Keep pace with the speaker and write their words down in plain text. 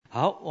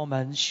好，我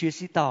们学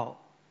习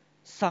到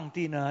上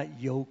帝呢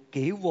有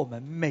给我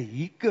们每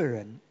一个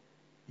人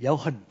有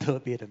很特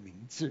别的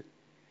名字。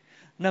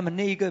那么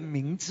那一个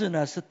名字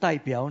呢是代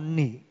表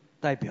你，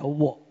代表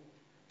我，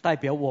代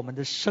表我们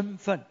的身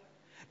份。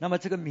那么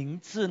这个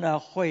名字呢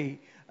会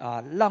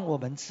让我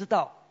们知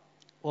道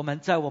我们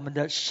在我们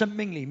的生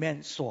命里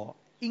面所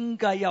应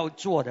该要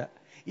做的，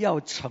要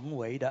成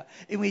为的。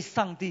因为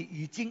上帝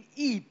已经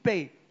预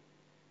备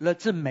了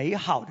这美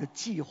好的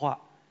计划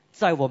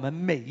在我们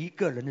每一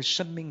个人的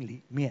生命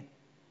里面。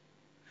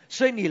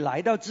所以你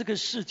来到这个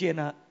世界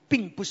呢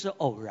并不是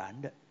偶然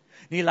的，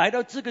你来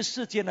到这个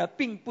世界呢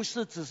并不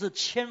是只是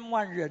千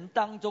万人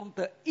当中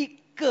的一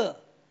个，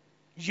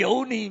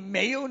有你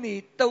没有你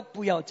都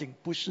不要紧，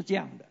不是这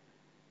样的。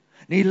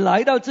你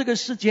来到这个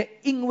世界，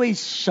因为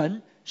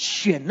神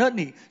选了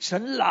你，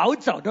神老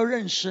早都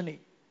认识你，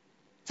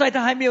在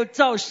他还没有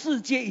造世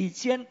界以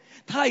前，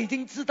他已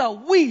经知道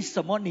为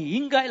什么你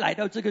应该来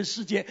到这个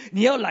世界，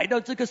你要来到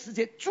这个世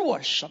界做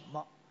什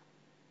么。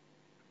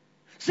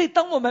所以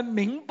当我们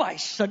明白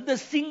神的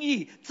心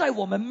意在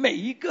我们每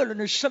一个人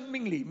的生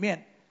命里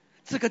面，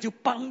这个就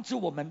帮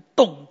助我们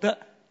懂得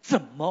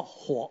怎么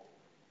活，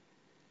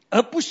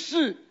而不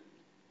是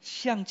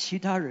像其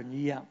他人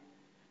一样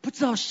不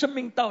知道生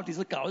命到底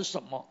是搞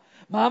什么，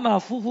马马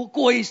虎虎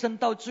过一生，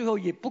到最后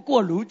也不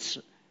过如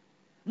此。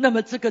那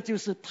么这个就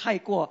是太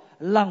过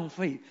浪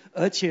费，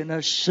而且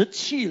呢失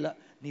去了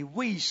你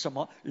为什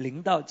么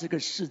临到这个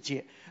世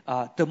界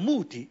的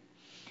目的。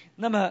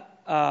那么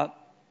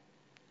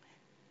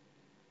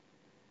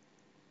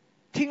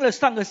听了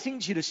上个星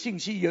期的信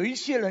息，有一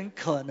些人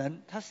可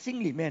能他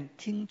心里面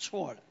听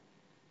错了，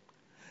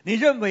你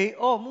认为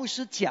牧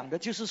师讲的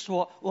就是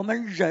说我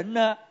们人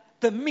呢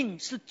的命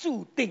是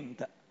注定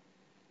的，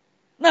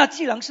那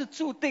既然是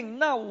注定，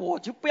那我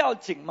就不要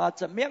紧嘛，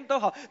怎么样都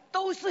好，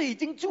都是已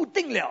经注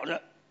定了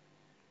的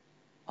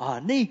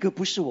那个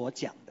不是我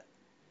讲的。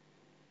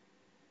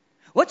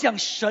我讲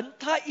神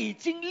他已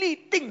经立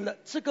定了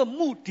这个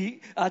目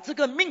的这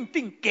个命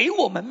定给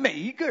我们每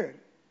一个人。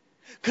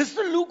可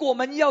是如果我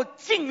们要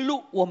进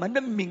入我们的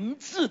名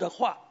字的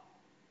话，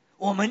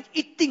我们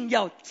一定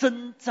要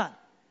征战。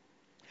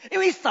因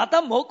为撒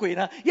旦魔鬼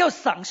呢要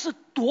赏是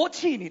夺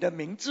去你的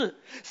名字，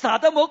撒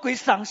旦魔鬼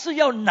赏是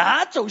要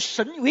拿走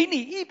神为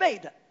你预备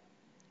的。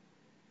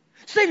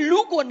所以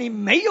如果你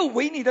没有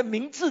为你的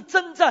名字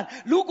征战，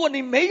如果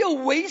你没有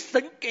为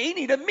神给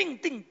你的命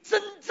定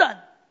征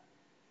战，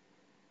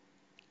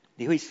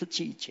你会失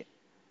去一切。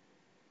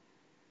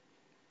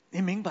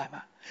你明白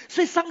吗？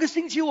所以上个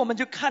星期我们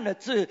就看了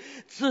这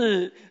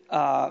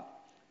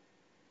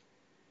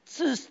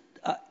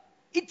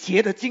一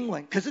节的经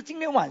文，可是今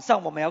天晚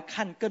上我们要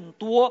看更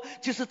多，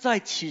就是在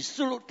启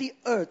示录第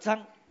2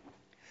章，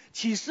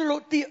启示录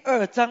第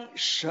2章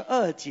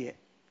12节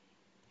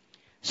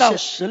到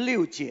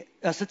16节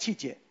17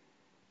节。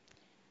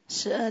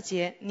12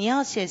节，你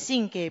要写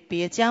信给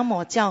别迦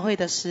摩教会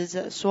的使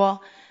者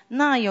说，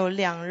那有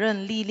2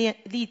刃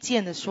利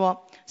剑的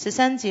说。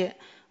13节，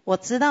我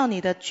知道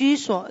你的居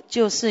所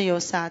就是有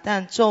撒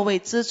旦座位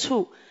之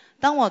处。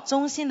当我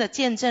忠心的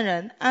见证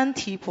人安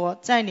提婆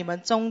在你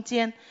们中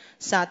间，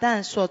撒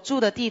旦所住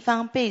的地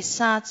方被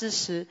杀之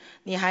时，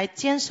你还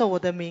坚守我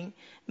的名，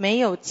没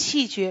有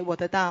弃绝我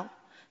的道。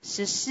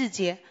14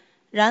节，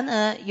然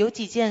而有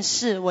几件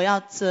事我要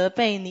责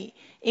备你，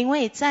因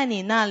为在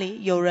你那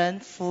里有人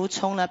服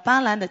从了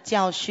巴兰的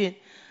教训。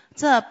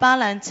这巴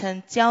兰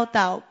曾教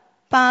导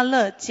巴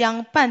勒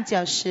将绊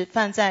脚石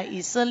放在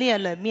以色列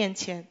人面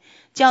前，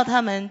叫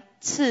他们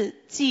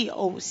吃祭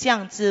偶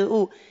像之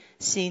物，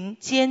行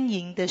奸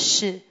淫的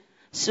事。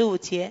15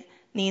节，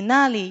你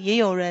那里也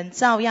有人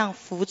照样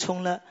服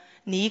从了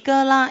尼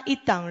哥拉一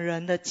党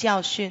人的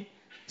教训。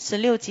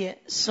16节，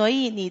所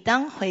以你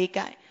当悔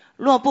改，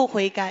若不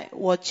悔改，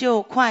我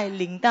就快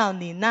临到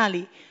你那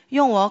里，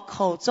用我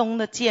口中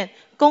的剑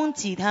攻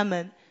击他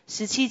们。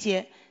17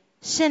节，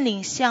圣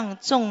灵向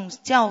众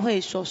教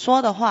会所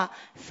说的话，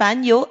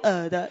凡有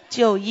耳的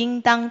就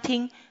应当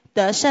听，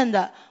得胜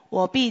的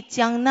我必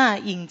将那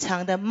隐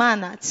藏的吗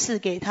哪赐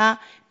给他，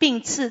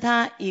并赐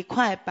他一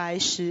块白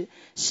石，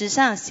石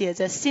上写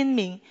着新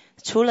名，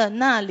除了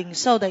那领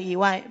受的以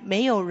外，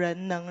没有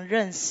人能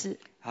认识。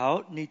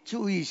好，你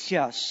注意一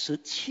下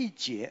17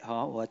节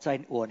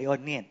我要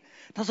念。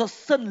他说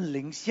圣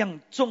灵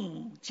向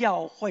众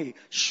教会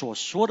所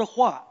说的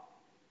话，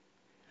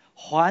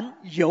凡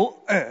有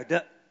耳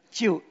的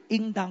就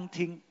应当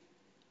听，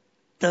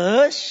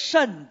得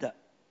胜的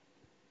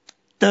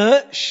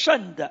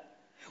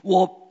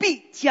我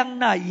必将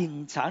那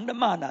隐藏的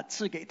吗哪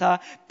赐给他，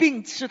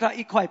并赐他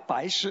一块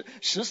白石，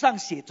石上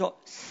写着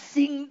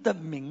新的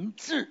名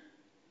字，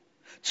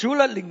除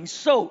了领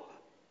受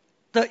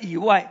的以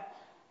外，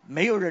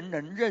没有人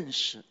能认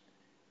识。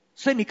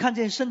所以你看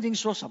见圣经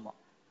说什么？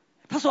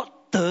他说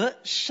得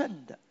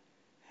胜的，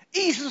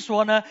意思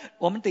说呢，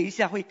我们等一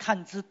下会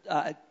看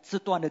这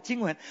段的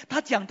经文，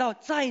他讲到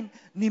在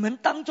你们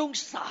当中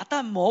撒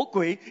旦魔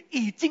鬼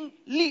已经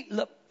立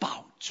了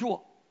宝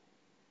座。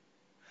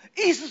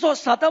意思说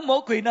撒旦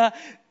魔鬼呢，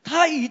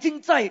他已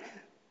经在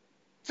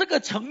这个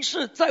城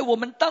市在我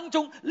们当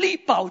中立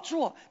宝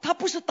座，他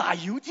不是打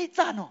游击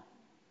战哦。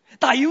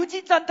打游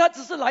击战，他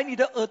只是来你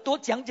的耳朵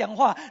讲讲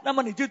话，那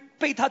么你就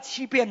被他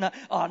欺骗了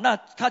啊，那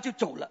他就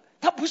走了。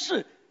他不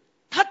是，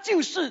他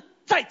就是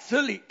在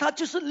这里，他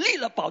就是立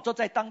了宝座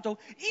在当中。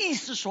意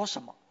思说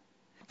什么？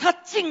他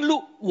进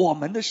入我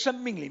们的生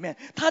命里面，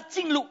他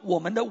进入我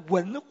们的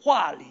文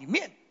化里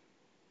面，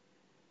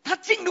他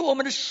进入我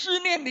们的思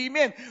念里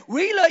面，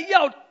为了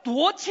要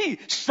夺去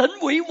神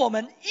为我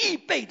们预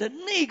备的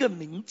那个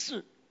名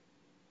字，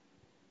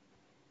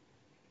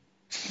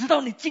直到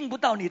你进不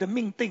到你的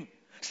命定，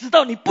直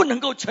到你不能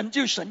够成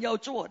就神要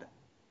做的。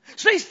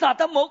所以撒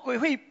旦魔鬼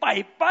会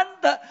百般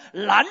的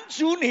拦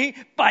阻你，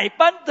百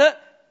般的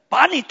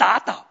把你打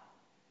倒，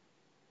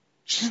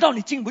直到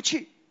你进不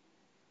去。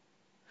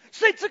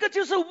所以这个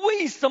就是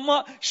为什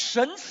么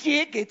神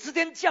写给这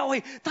间教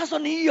会，他说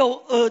你有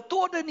耳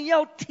朵的你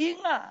要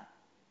听啊，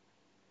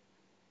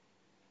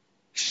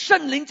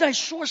圣灵在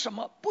说什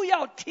么，不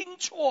要听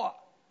错。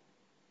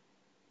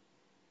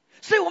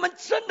所以我们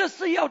真的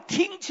是要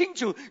听清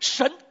楚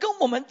神跟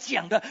我们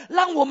讲的，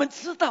让我们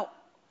知道，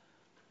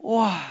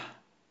哇，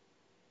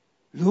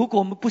如果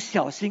我们不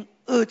小心，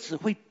恶者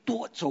会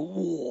夺走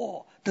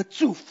我的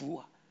祝福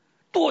啊，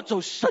夺走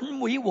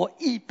神为我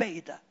预备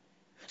的。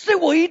所以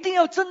我一定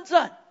要征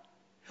战，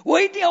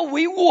我一定要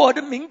为我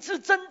的名字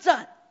征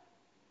战。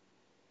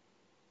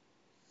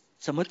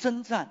怎么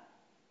征战？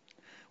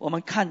我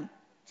们看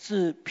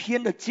这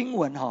篇的经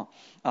文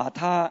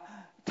他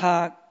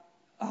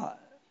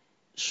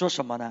说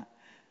什么呢？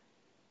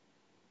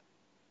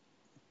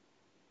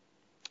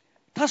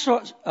他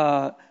说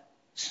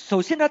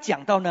首先他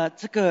讲到呢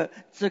这个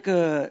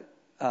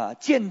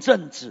见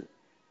证者，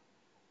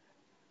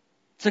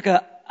这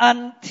个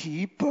安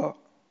提伯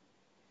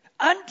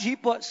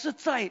是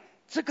在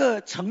这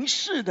个城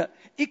市的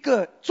一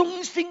个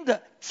中心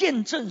的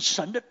见证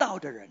神的道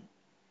的人，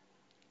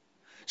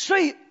所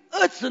以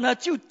二子呢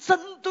就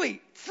针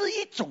对这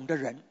一种的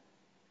人，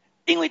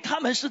因为他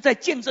们是在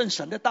见证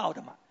神的道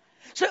的嘛，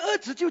所以二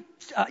子就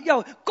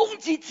要攻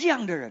击这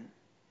样的人。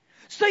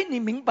所以你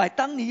明白，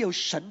当你有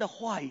神的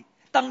话语，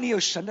当你有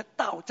神的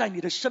道在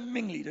你的生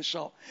命里的时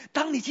候，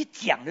当你去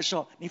讲的时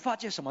候，你发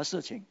现什么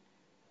事情？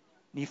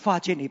你发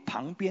现你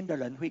旁边的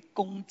人会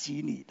攻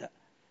击你的。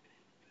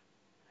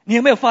你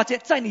有没有发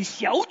现，在你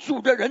小组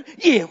的人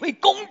也会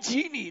攻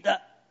击你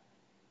的？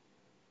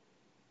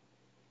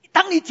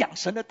当你讲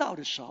神的道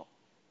的时候，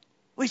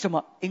为什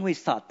么？因为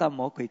撒旦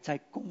魔鬼在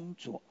工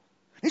作。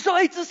你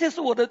说这些是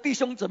我的弟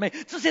兄姊妹，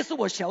这些是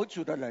我小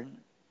组的人。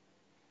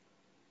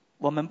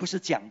我们不是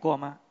讲过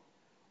吗？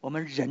我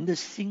们人的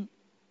心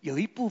有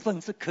一部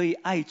分是可以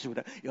爱主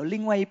的，有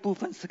另外一部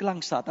分是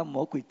让撒旦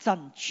魔鬼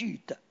占据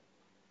的。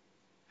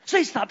所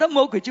以撒旦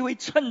魔鬼就会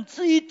趁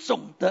这一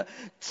种的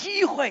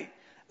机会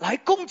来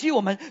攻击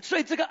我们。所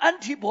以这个安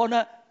提伯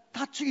呢，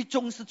他最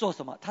终是做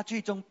什么？他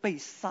最终被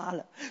杀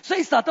了。所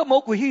以撒旦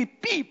魔鬼会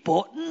逼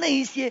迫那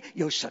一些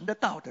有神的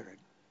道的人。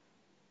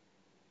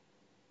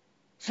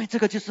所以这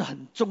个就是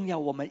很重要，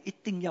我们一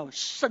定要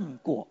胜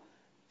过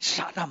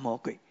撒旦魔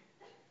鬼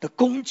的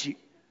攻击，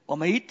我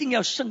们一定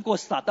要胜过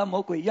撒旦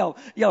魔鬼要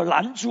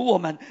拦阻我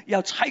们，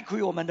要拆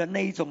毁我们的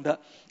那一种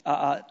的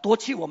夺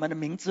去我们的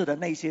名字的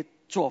那些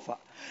做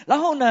法。然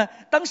后呢，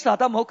当撒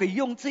旦魔鬼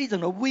用这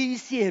种的威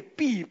胁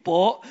逼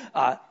迫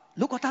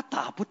如果他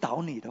打不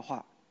倒你的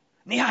话，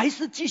你还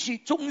是继续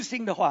忠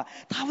心的话，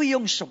他会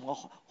用什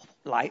么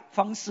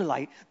方式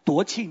来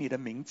夺去你的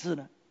名字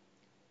呢？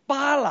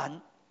巴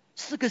兰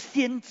是个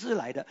先知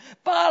来的，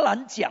巴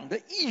兰讲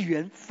的预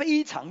言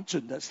非常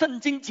准的，圣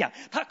经讲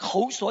他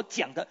口所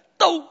讲的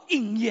都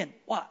应验。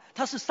哇，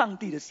他是上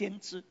帝的先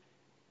知，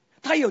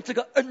他有这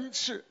个恩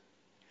赐。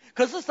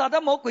可是撒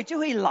旦魔鬼就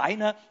会来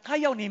呢，他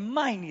要你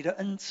卖你的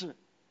恩赐，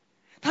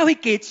他会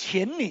给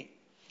钱你，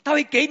他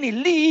会给你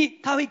利益，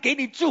他会给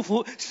你祝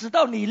福，使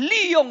到你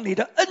利用你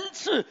的恩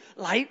赐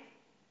来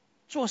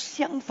做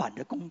相反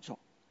的工作，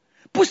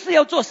不是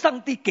要做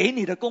上帝给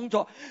你的工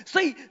作。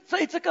所以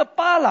这个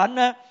巴兰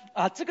呢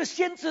这个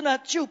先知呢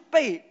就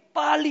被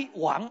巴力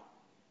王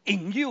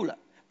引诱了。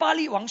巴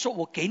力王说，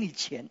我给你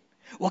钱，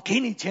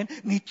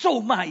你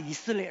咒骂以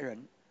色列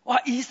人。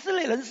哇，以色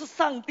列人是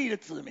上帝的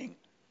子民，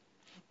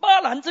巴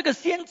兰这个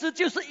先知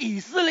就是以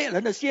色列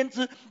人的先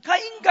知，他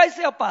应该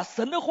是要把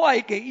神的话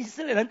语给以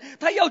色列人，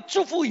他要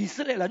祝福以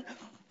色列人。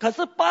可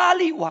是巴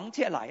力王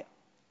却来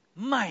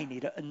卖你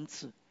的恩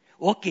赐，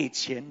我给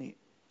钱你。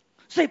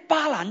所以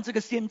巴兰这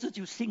个先知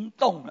就心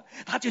动了，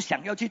他就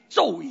想要去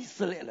咒以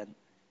色列人。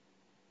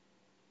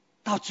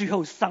到最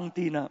后上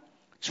帝呢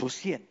出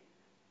现，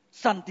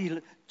上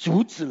帝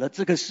阻止了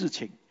这个事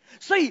情。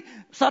所以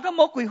撒旦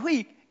魔鬼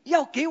会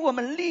要给我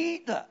们利益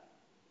的。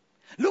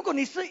如果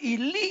你是以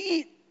利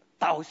益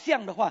导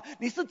向的话，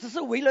你是只是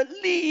为了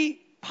利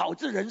益跑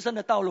这人生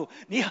的道路，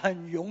你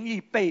很容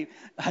易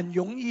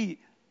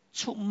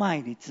出卖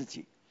你自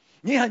己，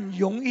你很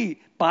容易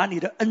把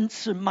你的恩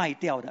赐卖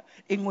掉的，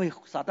因为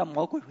撒旦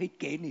魔鬼会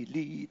给你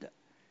利益的。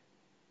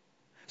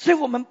所以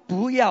我们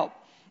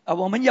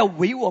要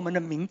为我们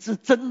的名字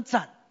征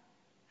战。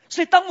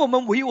所以当我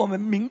们为我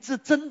们名字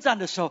征战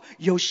的时候，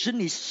有时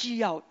你需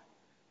要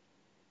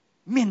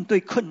面对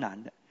困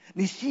难的，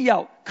你需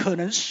要可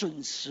能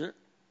损失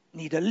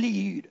你的利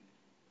益的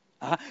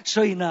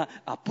所以呢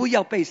不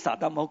要被撒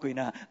旦魔鬼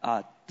呢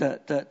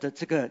的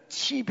这个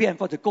欺骗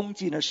或者攻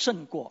击呢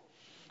胜过。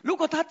如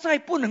果他再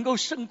不能够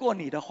胜过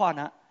你的话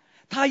呢，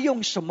他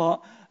用什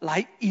么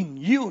来引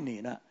诱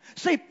你呢？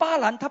所以巴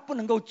兰他不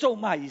能够咒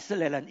骂以色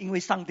列人，因为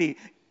上帝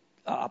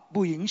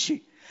不允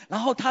许。然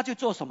后他就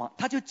做什么？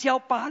他就教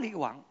巴力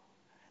王，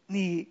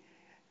你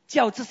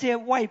叫这些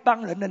外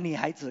邦人的女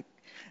孩子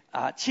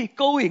去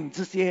勾引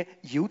这些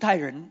犹太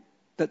人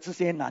的这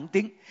些男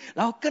丁，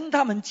然后跟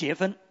他们结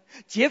婚。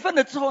结婚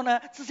了之后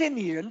呢，这些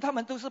女人他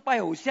们都是拜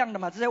偶像的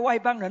嘛，这些外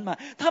邦人嘛，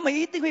他们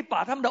一定会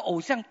把他们的偶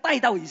像带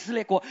到以色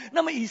列国，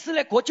那么以色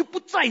列国就不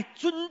再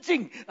尊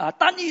敬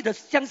单一的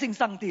相信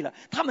上帝了，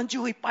他们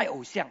就会拜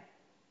偶像。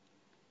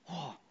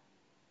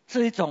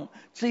这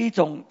一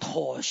种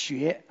妥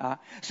协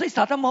所以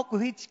撒旦魔鬼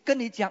会跟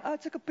你讲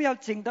这个不要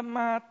紧的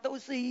嘛，都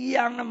是一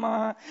样的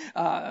嘛，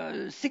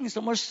信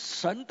什么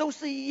神都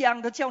是一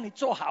样的，叫你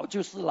做好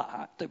就是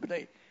了对不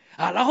对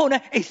然后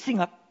呢信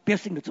不要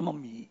信的这么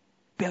迷，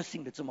不要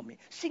信的这么迷，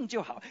信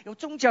就好，有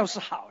宗教是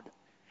好的。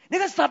那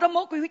个撒旦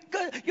魔鬼会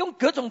用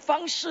各种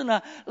方式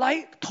呢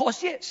来妥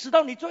协，使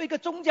到你做一个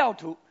宗教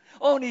徒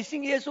你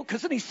信耶稣，可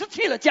是你失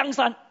去了江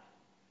山，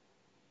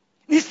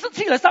你失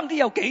去了上帝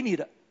要给你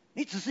的，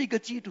你只是一个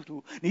基督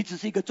徒，你只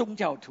是一个宗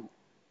教徒。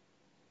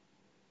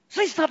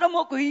所以撒旦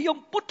魔鬼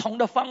用不同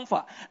的方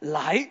法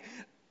来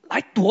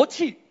夺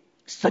去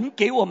神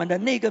给我们的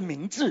那个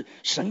名字，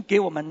神给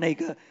我们那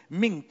个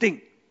命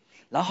定。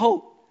然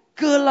后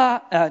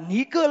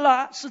尼哥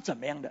拉是怎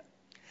么样的？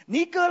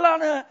尼哥拉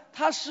呢，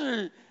他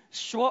是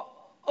说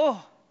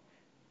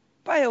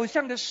拜偶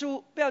像的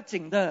书不要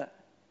紧的，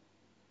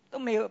都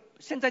没有，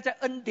现在在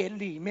恩典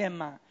里面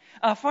嘛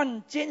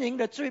犯奸淫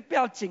的罪不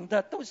要紧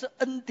的，都是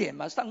恩典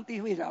嘛，上帝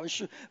会饶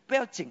恕，不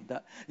要紧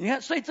的。你看，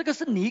所以这个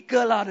是尼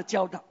哥拉的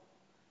教导。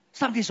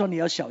上帝说你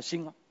要小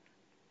心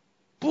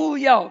不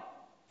要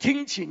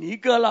听取尼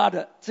哥拉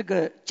的这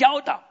个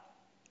教导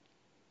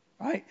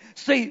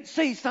所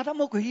以撒旦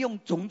魔鬼用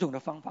种种的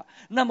方法。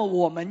那么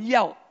我们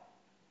要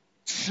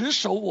持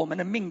守我们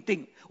的命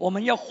定，我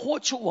们要活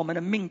出我们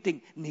的命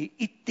定，你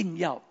一定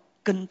要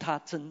跟他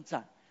征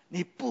战，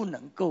你不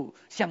能够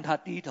向他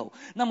低头。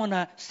那么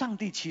呢，上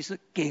帝其实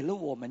给了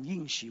我们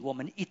应许，我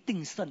们一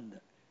定胜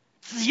的，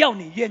只要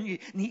你愿意，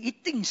你一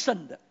定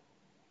胜的。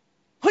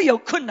会有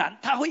困难，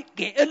他会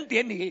给恩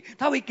典你，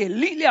他会给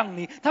力量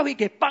你，他会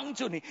给帮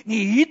助你，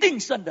你一定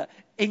胜的，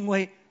因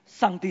为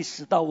上帝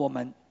使到我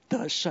们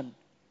得胜，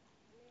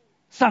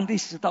上帝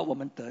使到我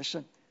们得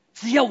胜，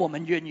只要我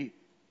们愿意。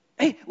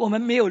我们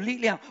没有力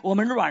量，我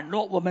们软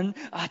弱，我们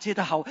觉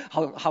得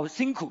好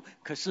辛苦，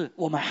可是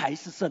我们还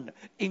是胜的，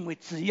因为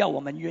只要我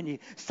们愿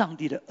意，上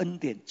帝的恩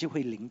典就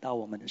会临到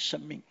我们的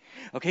生命。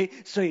OK，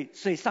 所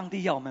以上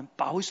帝要我们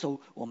保守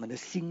我们的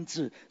心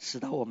智，使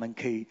到我们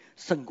可以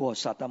胜过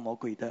撒旦魔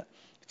鬼的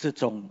这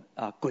种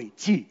诡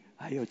计，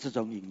还有这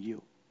种引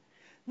诱。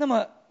那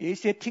么有一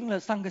些听了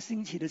上个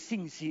星期的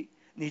信息，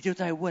你就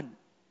在问，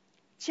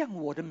这样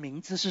我的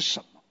名字是什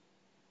么？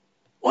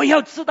我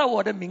要知道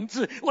我的名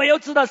字，我要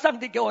知道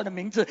上帝给我的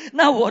名字，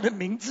那我的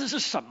名字是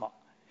什么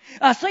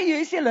所以有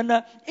一些人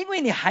呢，因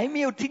为你还没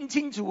有听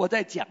清楚我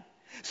在讲，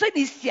所以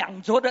你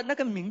想着的那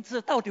个名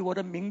字，到底我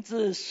的名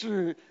字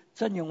是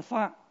曾永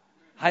发，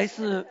还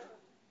是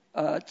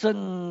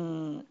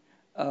曾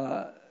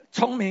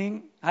聪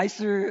明，还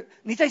是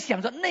你在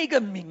想着那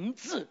个名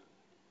字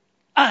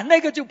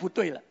那个就不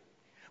对了。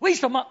为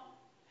什么？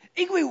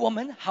因为我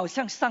们好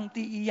像上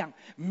帝一样，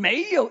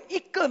没有一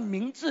个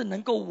名字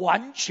能够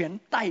完全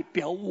代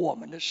表我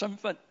们的身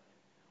份。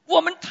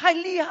我们太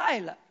厉害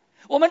了，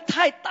我们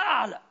太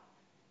大了，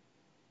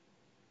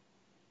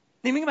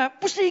你明白？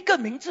不是一个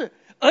名字，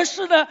而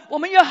是呢，我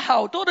们有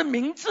好多的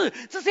名字，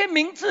这些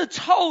名字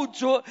凑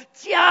着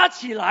加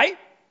起来，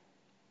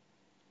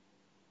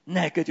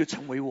那个就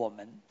成为我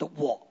们的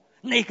我，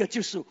那个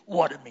就是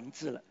我的名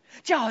字了。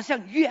就好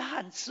像约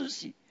翰施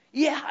洗，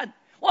约翰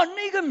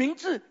那个名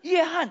字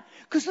约翰，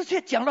可是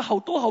却讲了好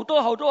多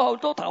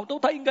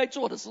他应该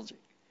做的事情，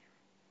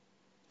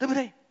对不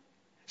对？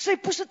所以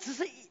不是只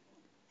是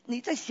你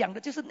在想的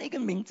就是那个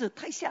名字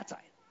太狭窄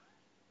了，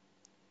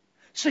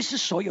所以是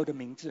所有的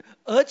名字。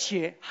而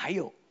且还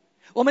有，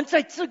我们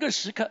在这个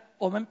时刻，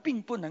我们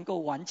并不能够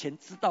完全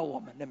知道我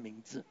们的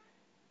名字，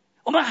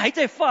我们还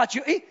在发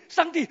觉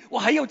上帝我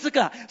还有这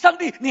个，上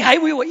帝你还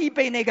为我预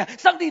备那个，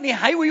上帝你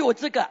还为我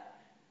这个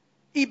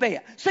预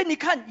备所以你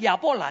看亚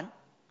伯兰，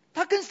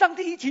他跟上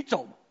帝一起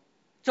走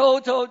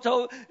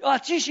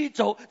继续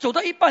走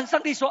到一半，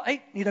上帝说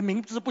你的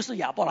名字不是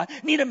亚伯兰，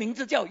你的名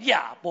字叫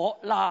亚伯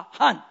拉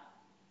罕。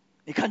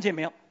你看见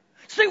没有？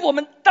所以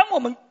当我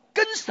们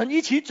跟神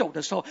一起走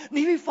的时候，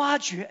你会发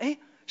觉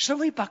神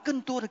会把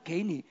更多的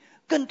给你，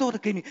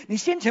你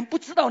先前不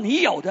知道你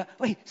有的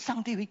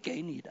上帝会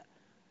给你的。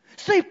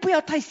所以不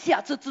要太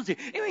吓制自己，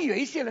因为有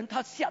一些人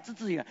他吓制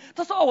自己，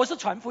他说我是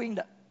传福音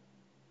的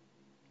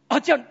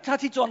叫他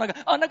去做那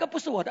个，那个不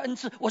是我的恩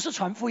赐，我是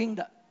传福音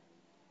的。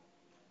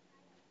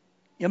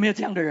有没有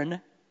这样的人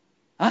呢？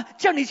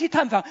叫你去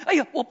探访，哎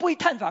呀，我不会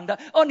探访的。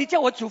你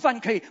叫我煮饭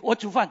可以，我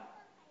煮饭，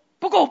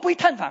不过我不会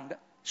探访的。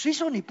谁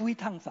说你不会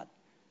探访？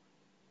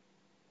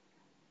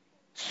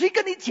谁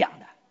跟你讲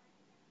的？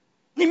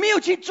你没有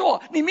去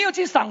做，你没有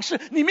去赏识，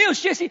你没有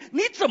学习，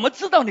你怎么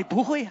知道你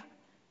不会啊？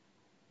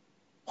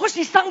或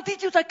许上帝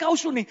就在告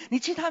诉你，你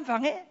去探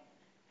访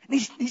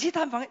你去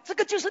探访，这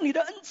个就是你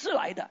的恩赐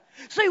来的。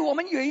所以我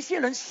们有一些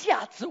人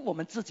吓止我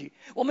们自己，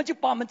我们就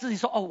把我们自己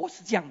说，我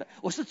是这样的，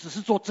我是只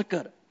是做这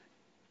个的。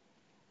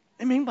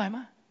你明白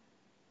吗？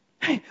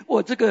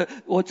我这个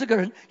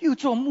人又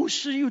做牧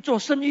师，又做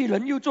生意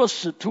人，又做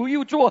使徒，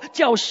又做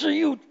教师，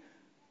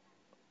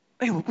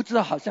我不知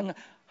道，好像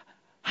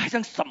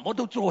什么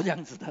都做这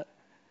样子的。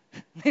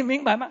你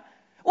明白吗？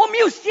我没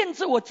有限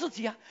制我自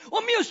己啊，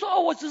我没有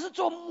说我只是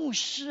做牧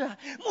师啊，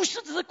牧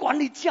师只是管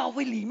理教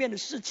会里面的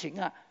事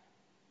情啊。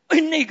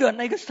那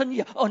个生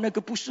意那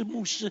个不是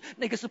牧师，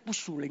那个是不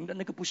属灵的，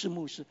那个不是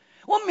牧师。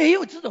我没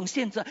有这种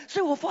限制，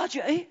所以我发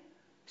觉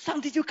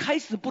上帝就开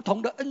始不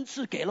同的恩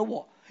赐给了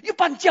我，又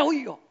办教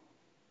育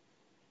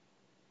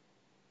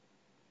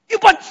又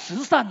办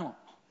慈善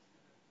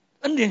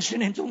恩典训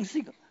练中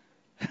心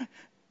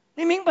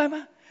你明白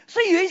吗？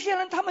所以有一些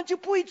人他们就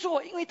不会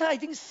做，因为他已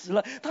经死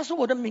了。他说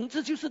我的名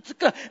字就是这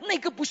个，那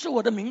个不是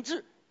我的名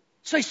字。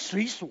所以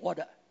谁说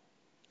的？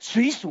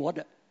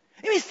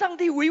因为上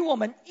帝为我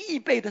们预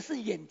备的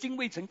是眼睛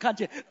未曾看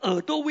见，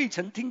耳朵未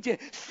曾听见，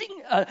心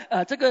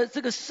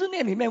这个思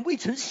念里面未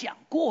曾想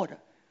过的。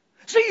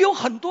所以有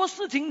很多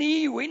事情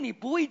你以为你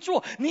不会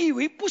做，你以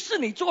为不是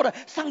你做的，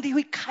上帝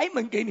会开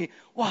门给你，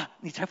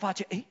你才发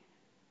觉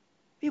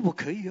我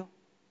可以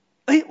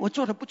我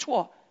做得不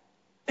错，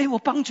我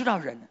帮助到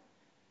人。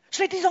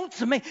所以弟兄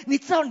姊妹，你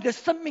知道你的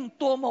生命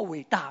多么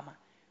伟大吗？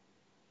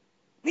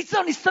你知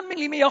道你生命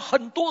里面有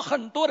很多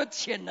很多的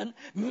潜能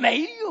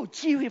没有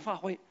机会发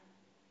挥，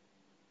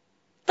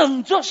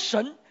等着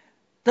神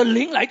的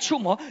灵来触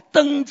摸，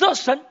等着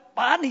神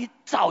把你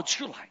找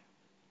出来。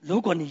如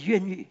果你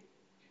愿意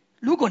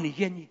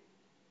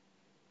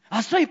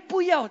所以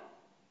不要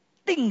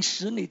定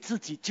死你自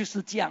己就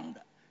是这样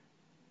的，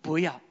不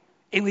要，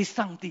因为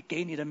上帝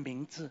给你的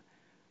名字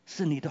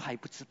是你都还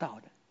不知道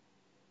的，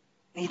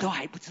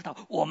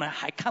我们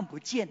还看不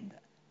见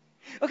的。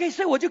OK，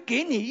 所以我就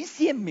给你一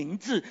些名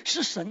字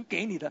是神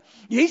给你的，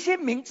有一些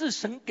名字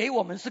神给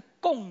我们是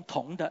共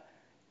同的，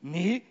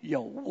你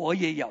有我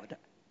也有的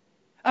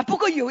不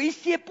过有一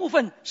些部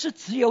分是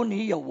只有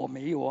你有我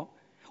没有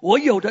我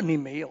有的你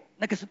没有，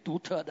那个是独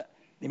特的，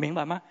你明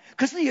白吗？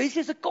可是有一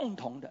些是共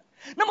同的。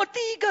那么第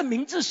一个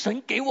名字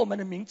神给我们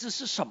的名字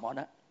是什么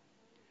呢？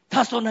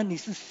他说呢，你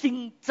是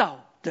新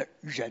造的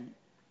人。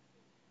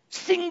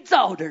新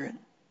造的人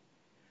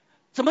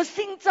怎么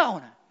新造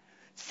呢？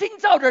新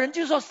造的人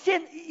就是说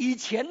以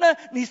前呢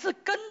你是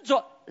跟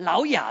着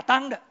老亚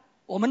当的，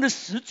我们的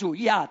始祖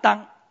亚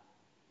当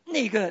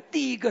那个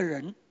第一个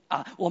人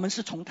我们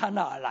是从他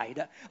那儿来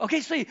的。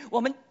 OK， 所以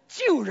我们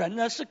旧人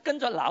呢是跟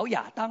着老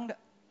亚当的，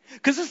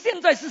可是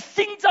现在是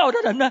新造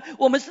的人呢，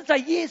我们是在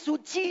耶稣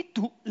基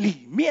督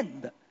里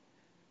面的，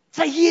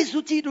在耶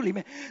稣基督里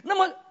面。那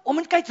么我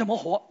们该怎么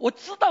活？我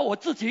知道我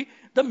自己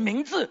的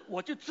名字，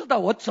我就知道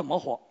我怎么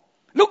活。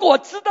如果我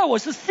知道我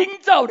是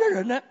新造的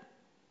人呢，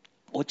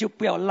我就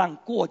不要让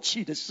过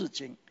去的事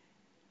情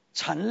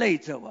缠累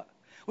着我。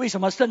为什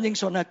么圣经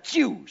说呢？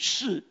旧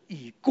事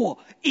已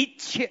过，一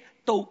切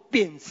都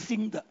变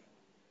新的。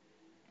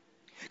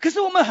可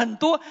是我们很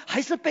多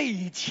还是被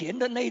以前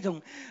的那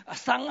种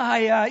伤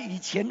害以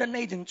前的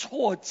那种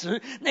挫折，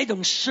那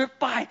种失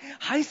败，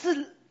还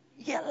是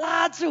也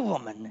拉着我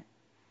们呢。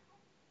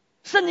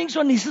圣经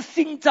说你是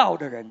新造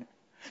的人，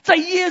在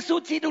耶稣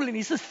基督里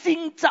你是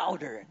新造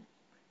的人，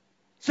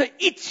所以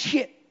一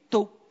切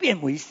都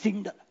变为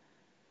新的了。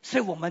所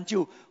以我们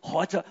就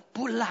活着，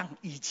不让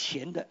以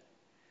前的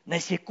那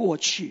些过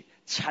去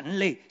缠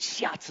累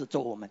吓制着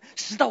我们，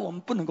使到我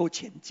们不能够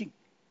前进。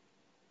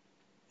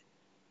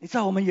你知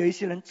道我们有一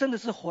些人真的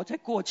是活在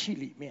过去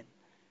里面，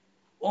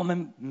我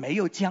们没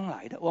有将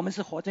来的，我们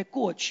是活在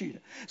过去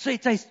的。所以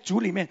在主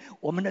里面，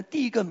我们的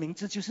第一个名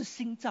字就是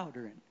新造的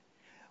人。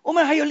我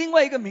们还有另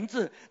外一个名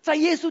字，在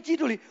耶稣基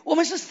督里，我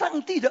们是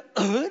上帝的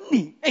儿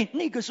女。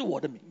那个是我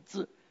的名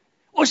字，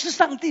我是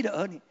上帝的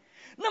儿女。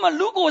那么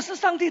如果我是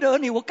上帝的儿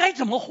女，我该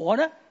怎么活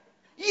呢？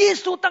耶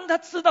稣当他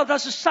知道他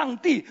是上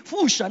帝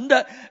父神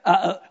的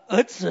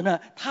儿子呢，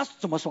他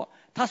怎么说？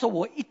他说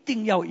我一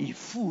定要以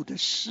父的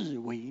事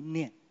为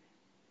念。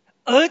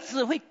儿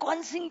子会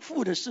关心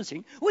父的事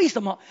情，为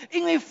什么？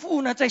因为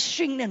父呢在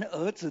训练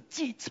儿子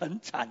继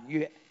承产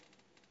业，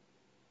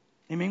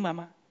你明白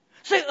吗？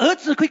所以儿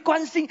子会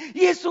关心，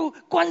耶稣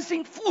关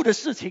心父的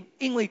事情，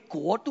因为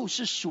国度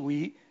是属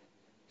于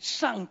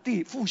上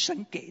帝父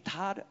神给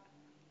他的。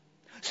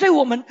所以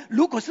我们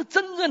如果是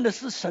真正的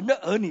是神的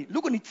儿女，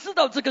如果你知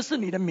道这个是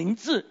你的名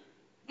字，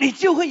你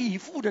就会以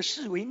父的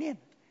事为念。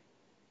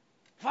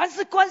凡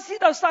是关系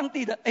到上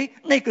帝的，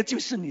那个就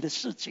是你的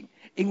事情，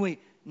因为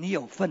你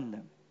有份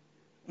的，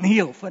你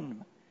有份的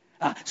嘛。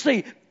所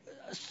以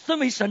身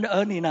为神的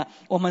儿女呢，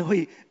我们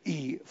会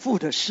以父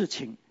的事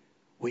情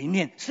为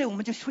念，所以我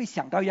们就会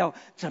想到要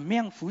怎么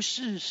样服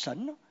侍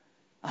神呢？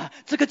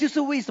这个就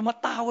是为什么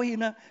大卫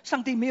呢，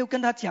上帝没有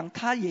跟他讲，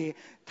他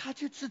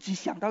就自己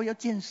想到要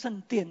建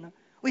圣殿呢？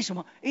为什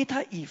么？因为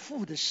他以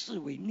父的事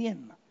为念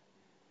嘛。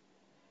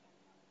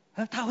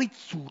他会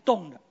主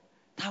动的，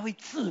他会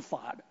自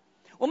发的。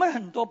我们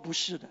很多不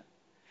是的，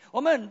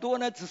我们很多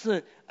呢只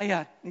是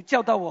你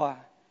叫到我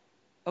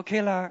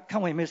OK 啦，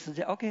看我有没有时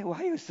间 OK 我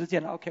还有时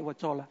间了 OK 我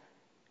做了。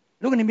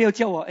如果你没有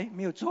叫我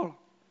没有做了，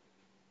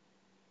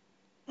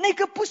那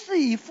个不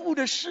是以父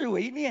的事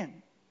为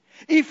念。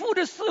以父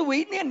的事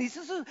为念，你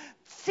就是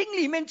心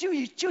里面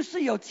就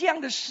是有这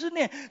样的思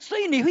念，所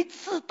以你会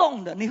自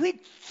动的，你会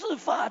自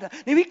发的，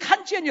你会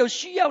看见有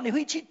需要，你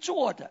会去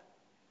做的，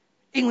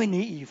因为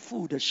你以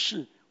父的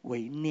事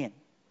为念。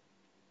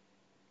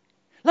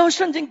然后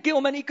圣经给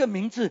我们一个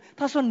名字，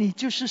他说你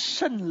就是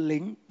圣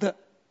灵的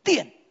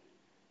殿。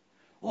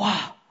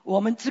哇，我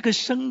们这个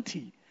身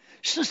体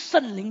是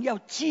圣灵要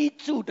居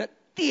住的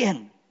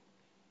殿。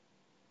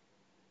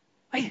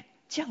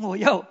这样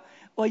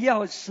我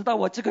要使到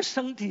我这个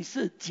身体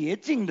是洁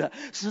净的，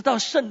使到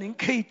圣灵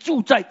可以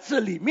住在这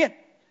里面。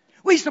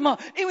为什么？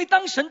因为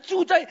当神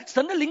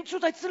的灵住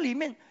在这里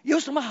面，有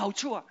什么好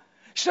处啊？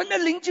神的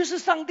灵就是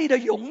上帝的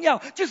荣耀，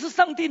就是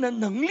上帝的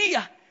能力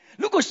啊。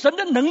如果神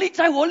的能力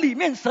在我里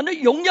面，神的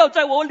荣耀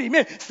在我里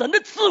面，神的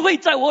智慧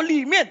在我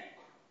里面，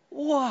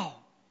哇，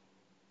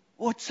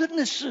我真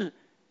的是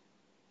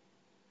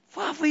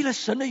发挥了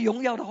神的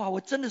荣耀的话，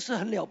我真的是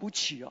很了不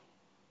起哦。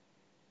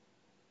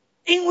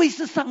因为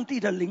是上帝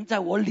的灵在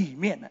我里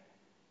面呢，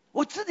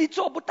我自己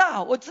做不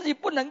到，我自己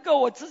不能够，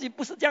我自己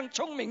不是这样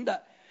聪明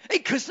的。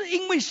可是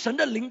因为神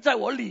的灵在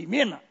我里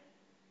面了，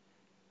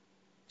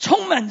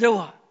充满着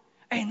我，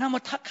那么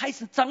他开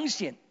始彰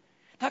显，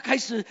他开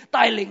始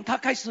带领，他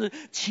开始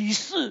启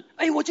示，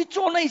我去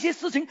做那些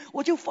事情，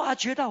我就发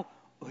觉到，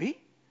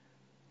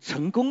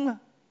成功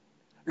了。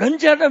人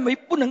家认为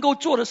不能够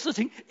做的事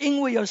情，因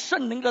为有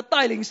圣灵的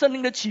带领，圣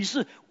灵的启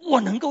示，我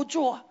能够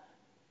做啊。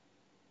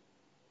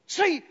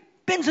所以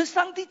变成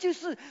上帝就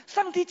是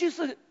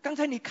刚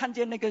才你看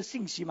见那个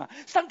信息嘛，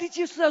上帝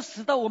就是要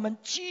使到我们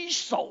居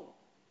首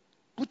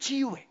不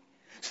居尾，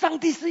上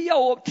帝是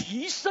要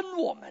提升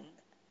我们。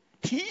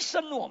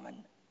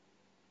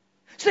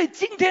所以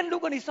今天如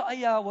果你说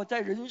我在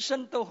人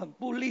生都很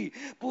不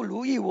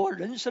如意，我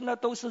人生呢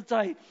都是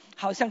在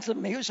好像是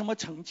没有什么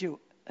成就，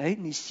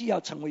你需要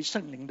成为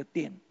圣灵的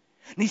殿，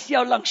你需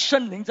要让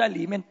圣灵在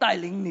里面带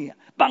领你，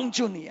帮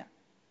助你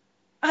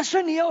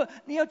所以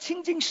你要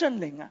亲近圣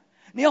灵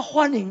你要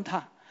欢迎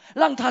他，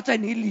让他在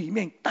你里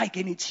面带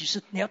给你启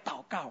示，你要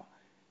祷告，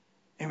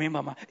你明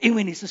白吗？因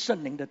为你是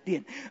圣灵的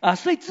殿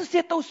所以这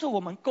些都是我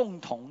们共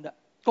同的。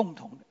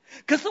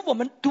可是我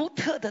们独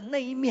特的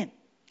那一面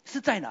是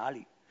在哪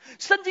里？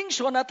圣经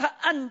说呢，他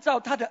按照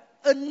他的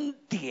恩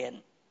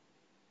典，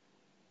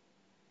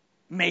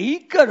每一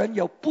个人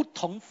有不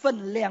同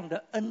分量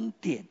的恩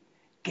典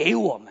给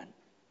我们，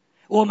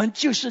我们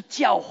就是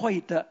教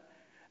会的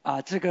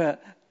这个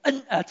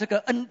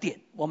恩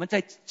典，我们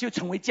就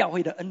成为教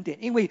会的恩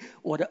典。因为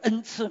我的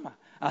恩赐嘛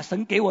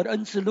神给我的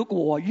恩赐，如果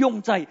我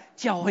用在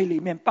教会里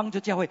面帮助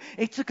教会，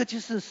这个就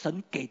是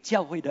神给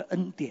教会的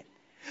恩典。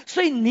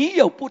所以你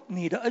有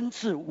你的恩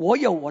赐，我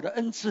有我的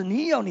恩赐，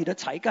你有你的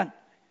才干，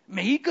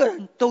每一个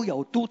人都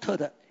有独特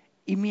的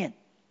一面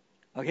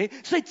OK，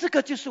 所以这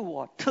个就是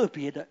我特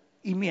别的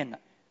一面了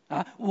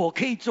我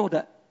可以做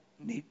的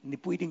你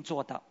不一定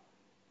做到，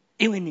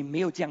因为你没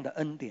有这样的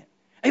恩典。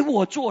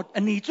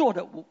你做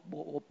的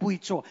我不会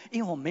做，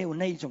因为我没有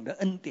那一种的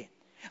恩典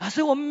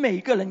所以我们每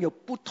个人有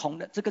不同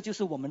的，这个就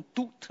是我们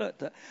独特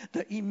的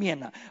一面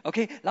了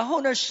OK， 然后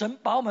呢，神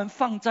把我们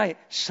放在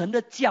神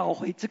的教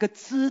会这个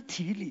肢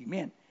体里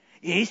面，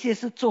有一些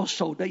是做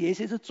手的，有一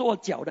些是做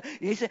脚的，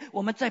有一些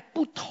我们在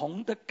不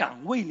同的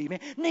岗位里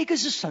面，那个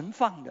是神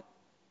放的，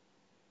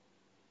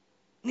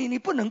你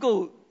不能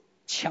够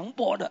强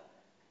迫的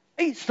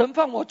神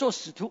放我做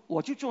使徒，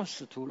我就做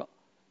使徒了，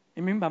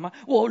你明白吗？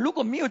我如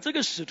果没有这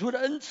个使徒的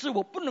恩赐，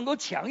我不能够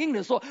强硬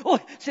的说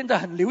现在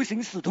很流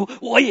行使徒，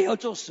我也要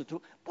做使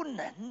徒，不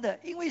能的，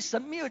因为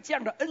神没有这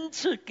样的恩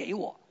赐给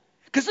我。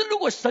可是如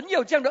果神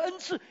有这样的恩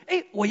赐，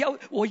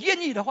我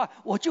愿意的话，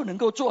我就能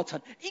够做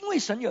成，因为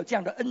神有这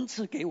样的恩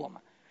赐给我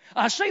嘛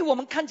所以我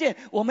们看见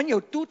我们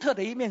有独特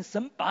的一面，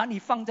神把你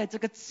放在这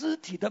个肢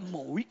体的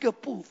某一个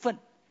部分，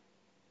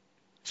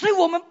所以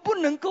我们不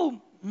能够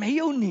没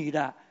有你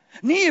的，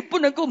你也不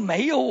能够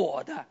没有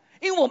我的，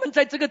因为我们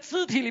在这个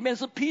肢体里面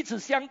是彼此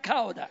相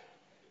靠的。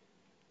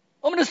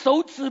我们的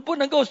手指不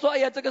能够说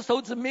这个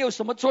手指没有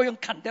什么作用，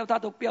砍掉它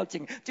都不要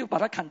紧，就把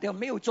它砍掉，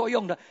没有作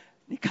用的。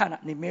你看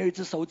你没有一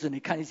只手指，你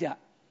看一下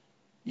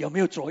有没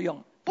有作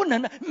用？不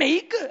能的，每一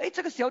个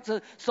这个手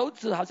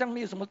指好像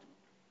没有什么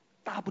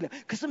大不了，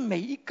可是每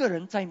一个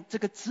人在这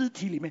个肢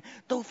体里面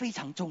都非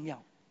常重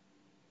要，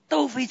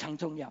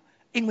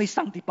因为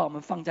上帝把我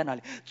们放在那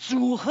里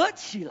组合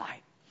起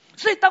来。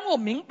所以当我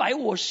明白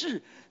我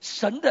是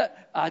神的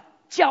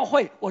教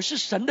会，我是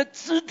神的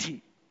肢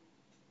体，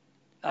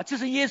就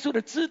是耶稣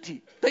的肢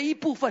体的一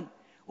部分，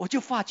我就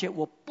发觉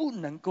我不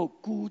能够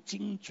孤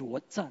军作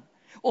战，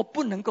我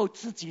不能够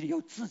自己有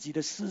自己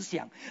的思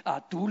想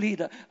独立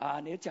的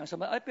你要讲什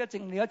么不要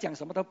紧，你要讲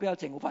什么都不要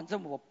紧，反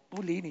正我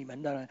不理你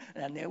们的，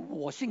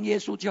我信耶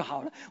稣就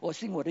好了，我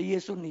信我的耶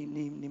稣，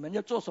你们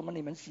要做什么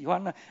你们喜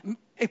欢呢？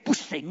不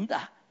行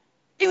的，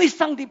因为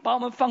上帝把我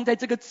们放在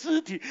这个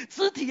肢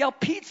体要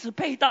彼此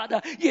配搭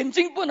的，眼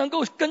睛不能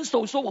够跟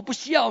手说我不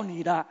需要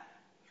你的，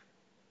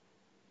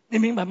你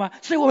明白吗？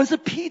所以我们是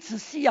彼此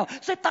需要。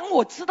所以当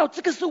我知道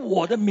这个是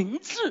我的名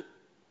字，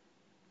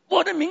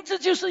我的名字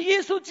就是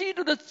耶稣基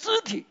督的肢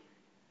体，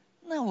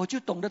那我就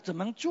懂得怎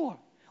么做了，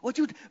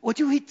我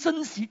就会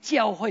珍惜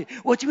教会，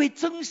我就会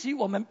珍惜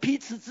我们彼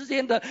此之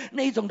间的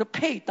那一种的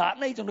配搭，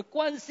那一种的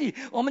关系，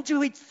我们就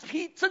会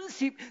珍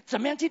惜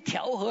怎么样去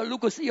调和，如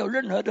果是有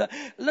任何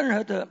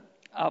的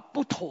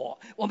不妥，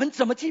我们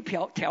怎么去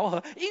调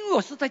和，因为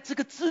我是在这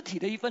个肢体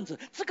的一份子，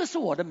这个是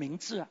我的名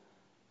字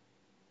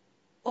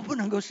我不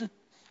能够是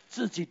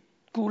自己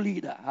孤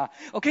立的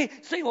OK，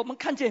 所以我们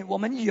看见我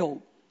们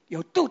有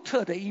独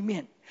特的一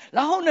面，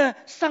然后呢，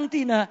上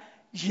帝呢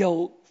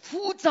有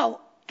呼召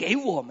给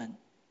我们，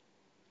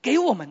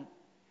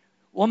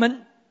我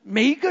们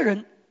每一个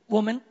人，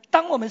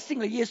当我们信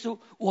了耶稣，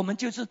我们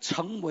就是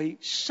成为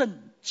圣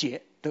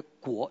洁的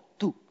国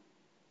度，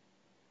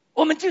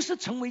我们就是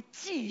成为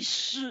祭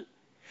司，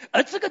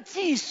而这个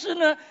祭司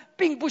呢，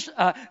并不是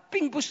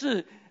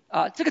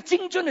这个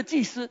金尊的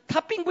祭司，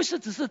他并不是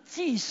只是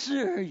祭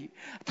司而已，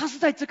他是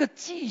在这个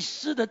祭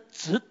司的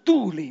制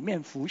度里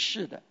面服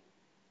侍的。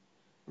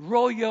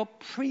Royal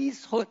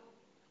priesthood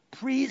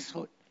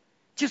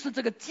就是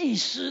这个祭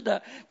司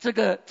的这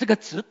个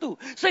制度，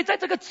所以在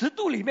这个制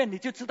度里面，你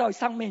就知道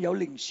上面有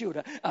领袖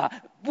的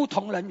不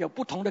同人有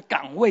不同的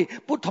岗位，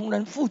不同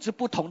人负责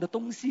不同的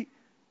东西，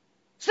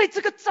所以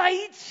这个再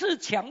一次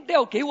强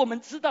调给我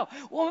们知道，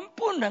我们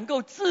不能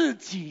够自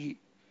己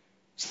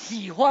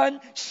喜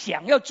欢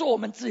想要做我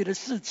们自己的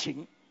事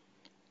情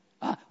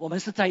我们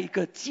是在一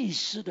个祭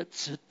司的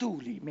制度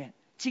里面，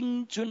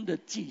金尊的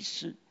祭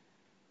司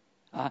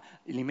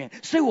里面，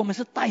所以我们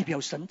是代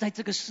表神在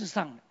这个世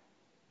上的。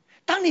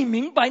当你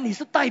明白你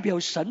是代表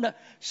神的，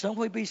神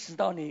会不会使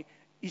到你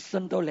一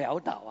生都潦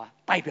倒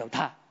代表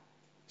他，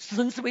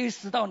神是不是会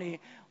使到你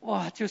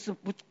就是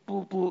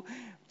不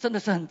真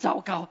的是很糟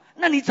糕，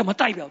那你怎么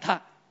代表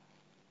他？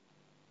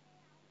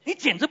你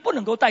简直不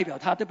能够代表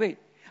他，对不对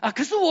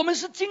可是我们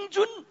是金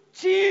尊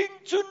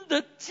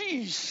的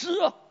祭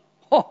司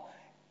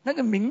那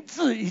个名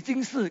字已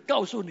经是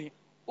告诉你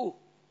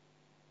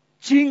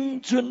金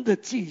尊的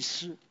祭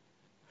司，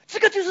这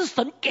个就是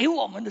神给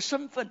我们的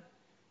身份。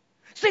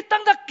所以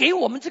当他给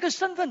我们这个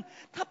身份，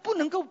他不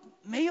能够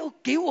没有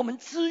给我们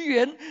资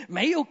源，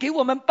没有给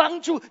我们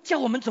帮助，叫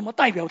我们怎么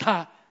代表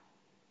他，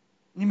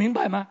你明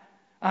白吗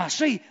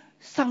所以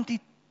上帝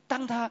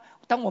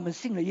当我们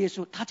信了耶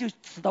稣，他就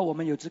知道我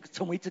们有这个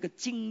成为这个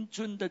金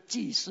尊的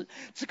祭司，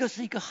这个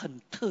是一个很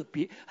特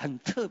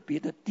别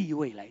的地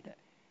位来的，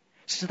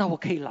使到我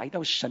可以来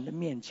到神的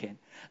面前，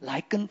来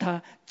跟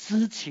他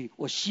支起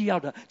我需要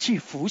的，去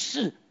服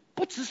侍，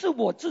不只是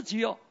我自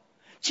己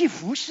去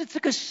服侍这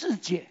个世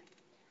界。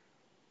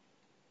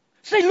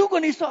所以如果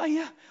你说哎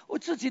呀我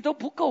自己都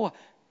不够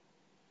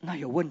那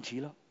有问题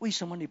了，为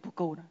什么你不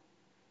够呢？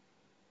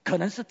可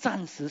能是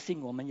暂时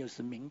性，我们有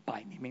时明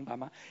白，你明白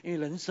吗？因为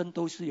人生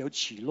都是有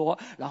起落，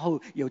然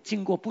后有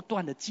经过不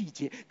断的季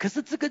节，可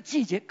是这个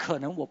季节可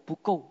能我不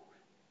够，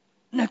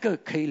那个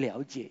可以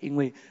了解，因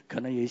为可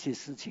能有一些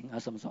事情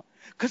什么什么。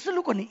可是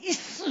如果你一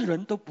世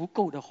人都不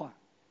够的话，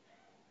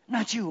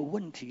那就有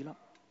问题了。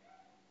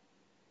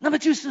那么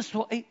就是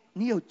说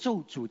你有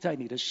咒诅在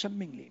你的生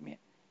命里面，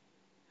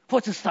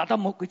或者撒旦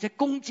魔鬼在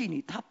攻击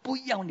你，他不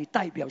要你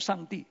代表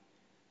上帝，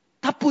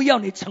他不要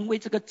你成为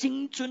这个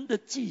金尊的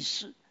祭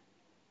司，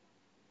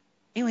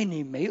因为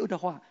你没有的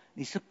话，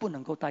你是不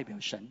能够代表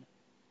神的。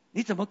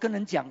你怎么跟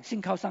人讲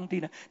信靠上帝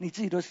呢？你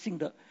自己都信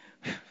的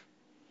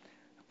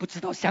不知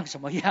道像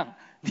什么样，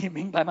你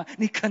明白吗？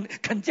你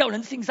肯叫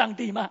人信上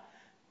帝吗？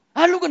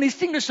如果你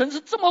信的神是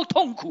这么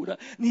痛苦的，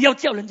你要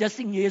叫人家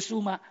信耶稣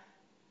吗？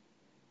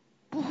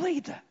不会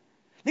的。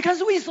你看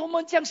是为什么我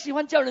们这样喜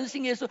欢叫人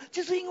信耶稣，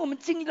就是因为我们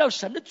经历到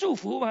神的祝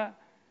福嘛，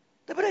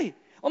对不对？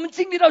我们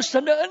经历到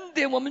神的恩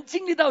典，我们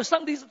经历到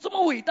上帝是这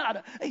么伟大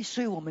的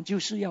所以我们就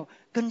是要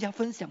跟人家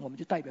分享，我们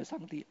就代表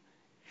上帝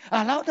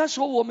然后他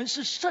说我们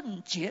是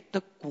圣洁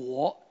的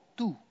国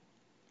度，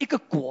一个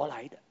国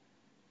来的，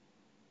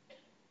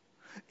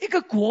一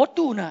个国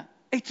度呢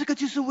这个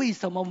就是为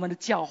什么我们的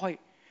教会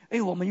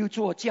我们又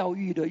做教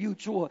育的，又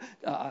做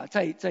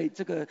在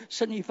这个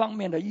生意方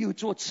面的，又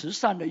做慈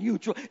善的，又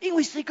做，因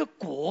为是一个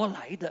国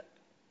来的，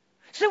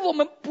所以我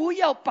们不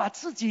要把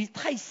自己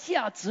太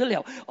下值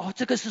了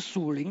这个是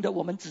属灵的，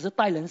我们只是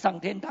带人上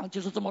天堂就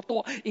是这么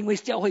多，因为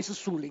教会是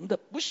属灵的，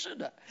不是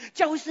的，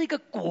教会是一个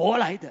国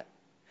来的，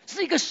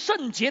是一个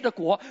圣洁的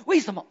国。为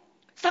什么？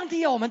上帝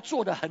要我们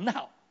做得很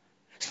好，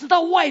使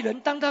到外人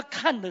当他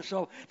看的时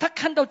候，他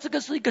看到这个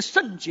是一个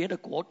圣洁的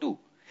国度，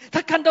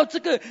他看到这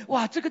个，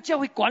哇，这个教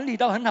会管理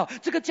到很好，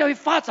这个教会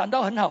发展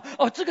到很好，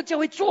哦，这个教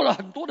会做了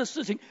很多的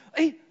事情，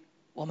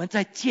我们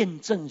在见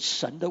证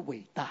神的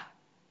伟大，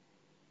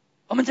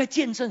我们在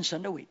见证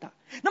神的伟大。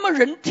那么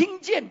人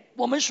听见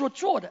我们所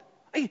做的，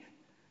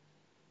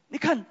你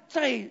看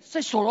在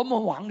所罗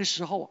门王的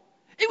时候，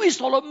因为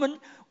所罗门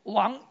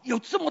王有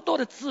这么多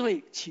的智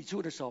慧，起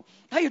初的时候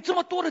他有这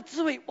么多的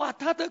智慧，哇，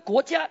他的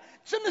国家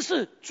真的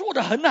是做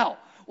得很好，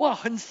哇，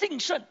很兴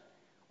盛，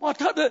哇，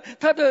他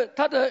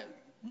的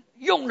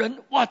用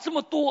人哇这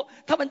么多，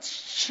他们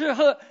吃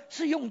喝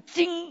是用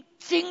金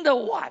的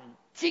碗、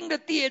金的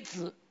碟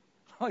子，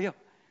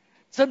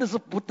真的是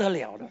不得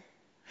了的。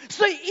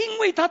所以因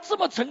为他这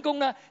么成功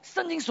呢，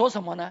圣经说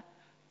什么呢？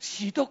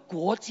许多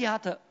国家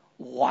的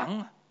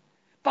王，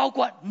包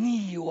括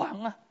女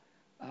王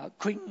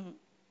Queen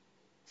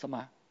什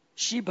么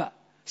Sheba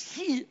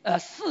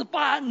四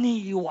巴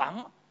女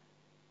王，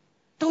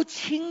都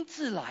亲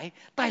自来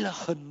带了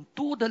很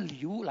多的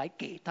礼物来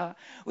给他。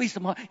为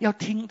什么要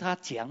听他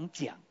讲，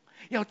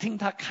要听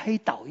他开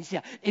导一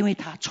下？因为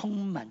他充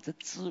满着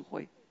智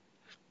慧。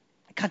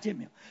看见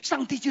没有？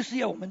上帝就是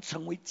要我们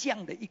成为这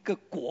样的一个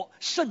国，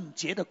圣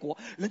洁的国。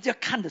人家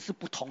看的是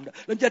不同的，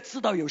人家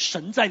知道有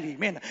神在里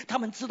面的，他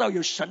们知道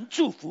有神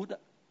祝福的。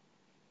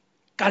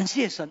感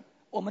谢神，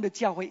我们的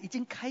教会已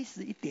经开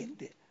始一点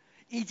点，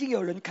已经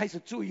有人开始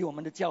注意我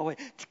们的教会，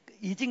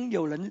已经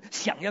有人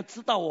想要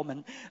知道我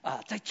们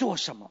在做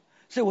什么。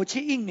所以我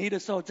去印尼的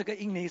时候，这个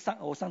印尼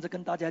我上次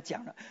跟大家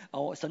讲了，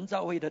我神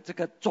召会的这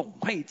个总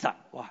会长，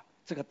哇，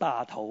这个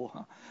大头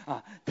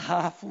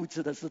他负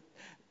责的是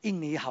印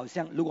尼，好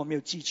像如果没有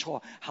记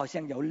错，好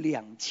像有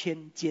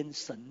2000间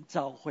神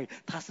召会，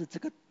他是这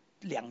个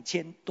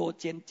2000多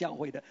间教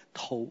会的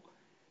头。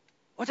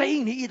我在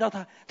印尼遇到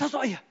他，他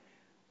说：“哎呀，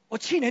我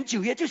去年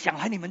9月就想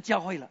来你们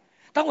教会了。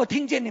当我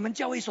听见你们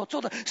教会所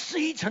做的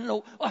11层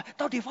楼，哇，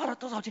到底花了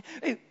多少钱？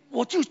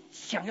我就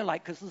想要来，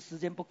可是时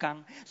间不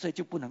刚，所以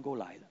就不能够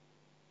来了。”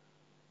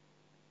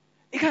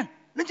你看，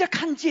人家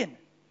看见，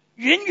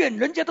远远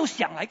人家都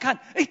想来看，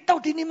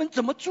到底你们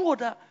怎么做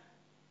的？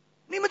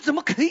你们怎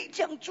么可以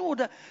这样做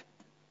的？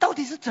到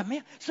底是怎么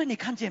样？所以你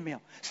看见没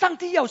有？上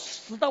帝要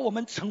使到我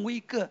们成为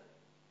一个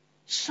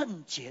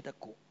圣洁的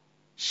国，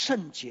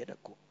圣洁的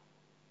国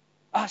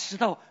使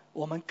到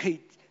我们可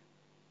以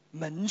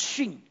门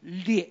训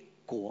列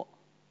国。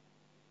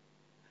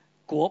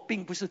国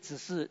并不是只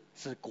是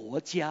指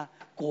国家，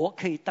国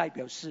可以代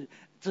表是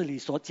这里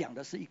所讲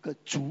的是一个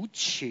族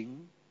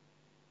群、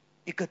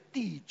一个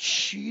地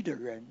区的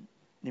人。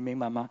你明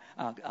白吗？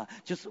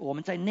就是我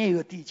们在那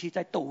个地区，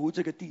在斗湖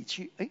这个地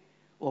区，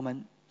我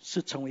们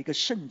是成为一个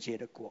圣洁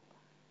的国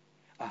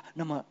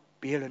那么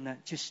别人呢，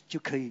就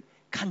可以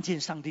看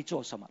见上帝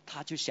做什么，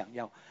他就想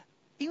要，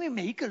因为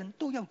每一个人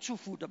都要祝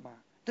福的嘛，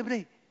对不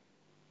对？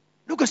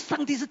如果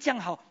上帝是这样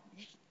好，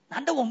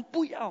难道我们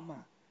不要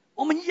吗？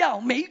我们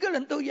要，每一个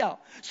人都要。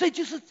所以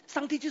就是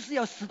上帝就是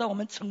要使到我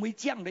们成为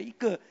这样的一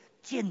个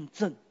见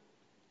证，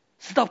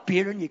使到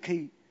别人也可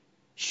以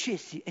学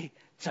习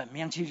怎么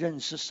样去认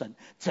识神，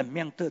怎么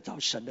样得着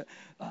神的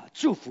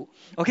祝福。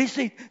 OK，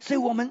 所以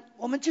我们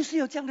就是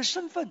有这样的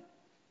身份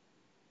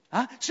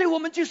所以我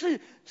们就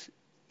是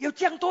有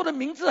这样多的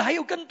名字，还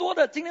有更多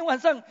的。今天晚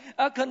上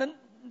可能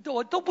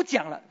我都不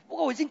讲了，不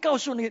过我已经告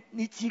诉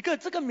你几个，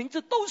这个名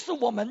字都是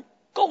我们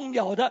共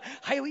有的，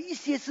还有一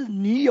些是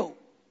你有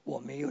我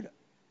没有的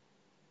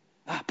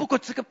不过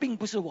这个并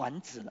不是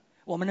完整了，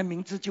我们的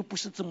名字就不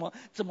是这么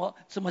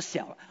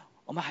小了，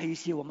我们还有一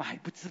些我们还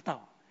不知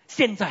道，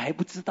现在还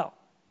不知道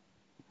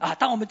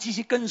当我们继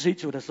续跟随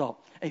主的时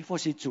候，或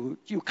许主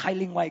就开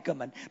另外一个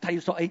门，他又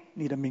说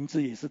你的名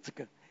字也是这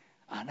个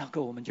那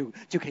个我们就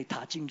可以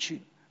踏进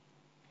去。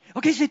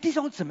 OK， 所以弟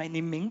兄姊妹，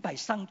你明白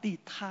上帝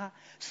他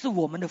是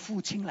我们的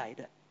父亲来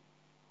的，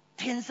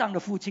天上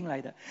的父亲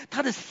来的，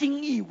他的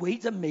心意围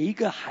着每一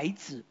个孩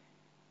子。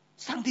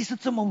上帝是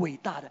这么伟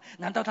大的，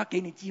难道他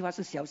给你计划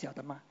是小小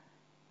的吗？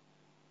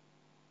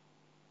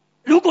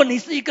如果你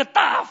是一个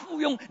大富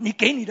翁，你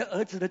给你的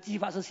儿子的计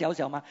划是小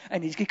小吗？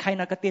你去开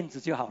那个店子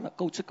就好了，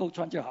够吃够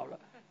穿就好了。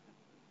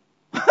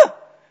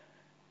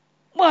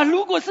哇，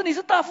如果是你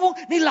是大富翁，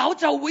你老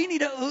早为你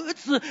的儿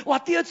子，哇，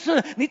第二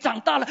次你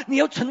长大了，你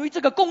要成为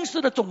这个公司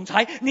的总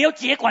裁，你要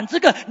接管这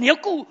个，你要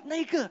顾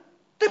那个，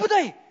对不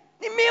对？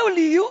你没有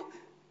理由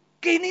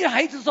给你的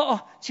孩子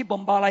说去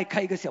蒙巴莱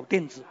开一个小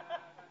店子。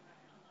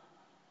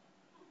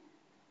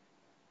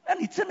那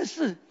你真的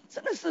是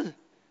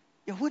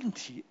有问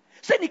题。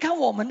所以你看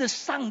我们的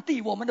上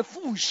帝，我们的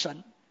父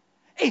神，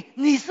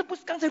你是不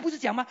是刚才不是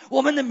讲吗？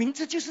我们的名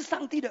字就是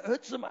上帝的儿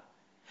子吗？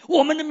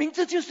我们的名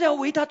字就是要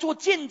为他做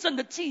见证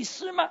的祭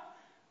司吗？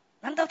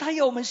难道他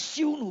要我们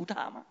羞辱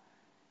他吗？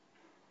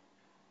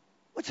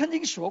我曾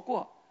经说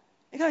过，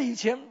你看以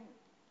前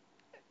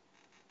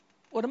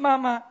我的妈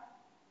妈，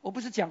我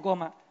不是讲过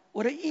吗？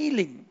我的衣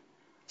领，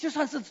就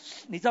算是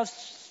你知道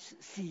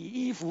洗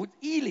衣服，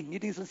衣领一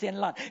定是先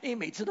烂，因为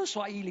每次都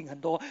刷衣领，很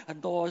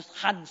多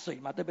汗水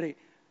嘛，对不对？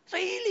所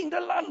以衣领的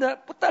烂的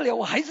不得了，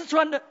我还是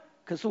穿的。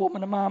可是我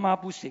们的妈妈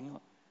不行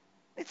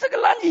你这个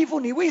烂衣服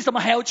你为什么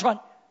还要穿？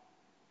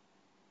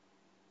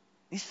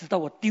你使到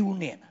我丢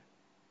脸了，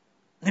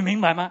你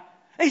明白吗？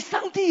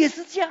上帝也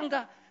是这样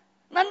的。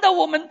难道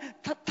我们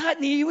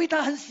你以为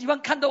他很喜欢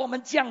看到我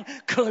们这样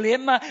可怜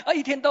吗？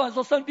一天到晚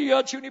说上帝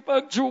啊，求你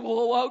帮助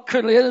我，我好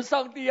可怜，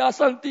上帝啊，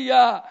上帝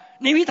啊，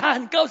你以为他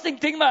很高兴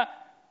听吗？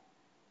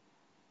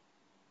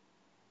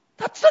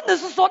他真的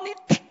是说你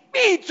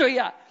闭嘴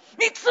啊！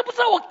你知不知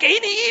道我给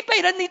你1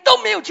倍的，你都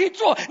没有去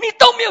做，你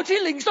都没有去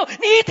领受，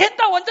你一天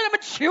到晚在那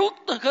边求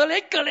可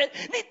怜可怜，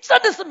你真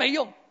的是没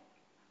用。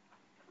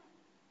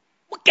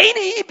我给你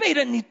1倍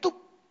的，你都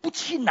不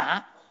去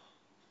拿，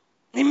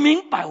你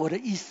明白我的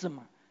意思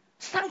吗？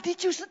上帝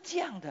就是这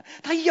样的，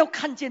他要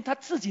看见他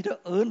自己的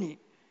儿女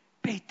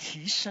被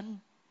提升，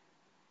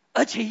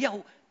而且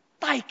要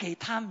带给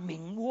他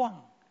名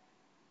望。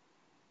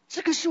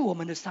这个是我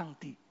们的上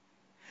帝。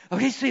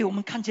OK， 所以我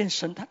们看见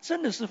神他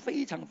真的是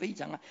非常非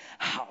常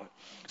好，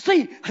所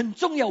以很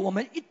重要，我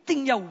们一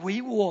定要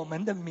为我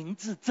们的名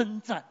字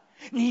征战，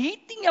你一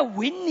定要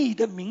为你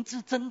的名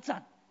字征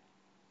战，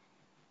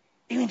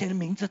因为你的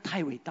名字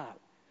太伟大了，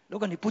如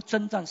果你不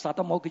征战，撒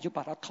旦魔鬼就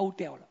把它偷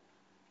掉了。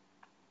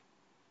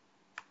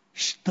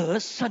得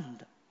胜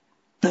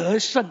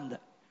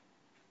的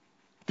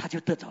他就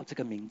得着这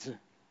个名字，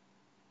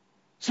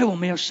所以我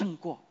们要胜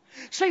过。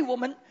所以我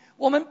们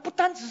不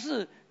单只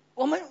是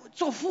我们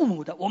做父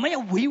母的，我们要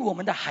为我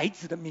们的孩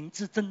子的名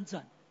字征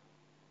战，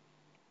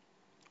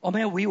我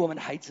们要为我们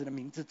的孩子的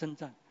名字征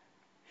战。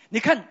你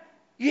看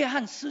约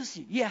翰施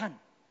洗，约翰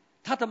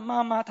他的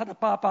妈妈他的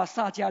爸爸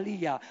撒加利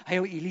亚还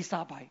有以利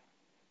沙伯，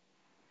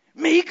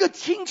每一个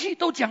亲戚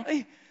都讲，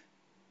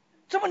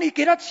怎么你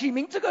给他起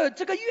名这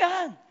个约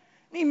翰，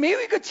你没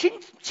有一个亲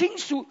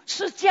属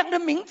是这样的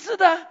名字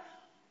的，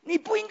你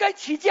不应该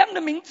起这样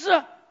的名字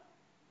啊。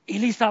以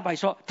利沙伯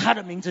说他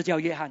的名字叫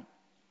约翰，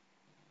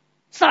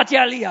撒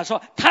加利亚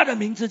说他的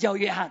名字叫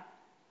约翰，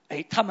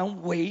他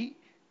们为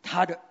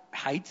他的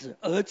孩子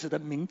儿子的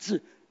名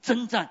字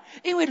征战。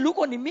因为如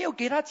果你没有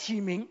给他起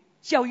名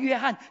叫约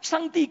翰，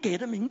上帝给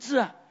的名字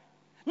啊，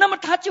那么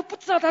他就不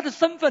知道他的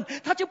身份，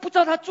他就不知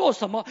道他做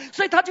什么，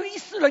所以他就一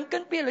世人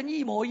跟别人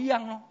一模一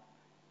样哦。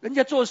人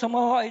家做什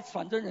么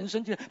反正人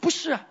生就不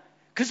是啊。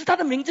可是他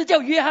的名字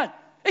叫约翰，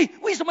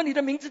为什么你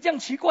的名字这样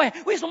奇怪？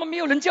为什么没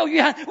有人叫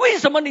约翰？为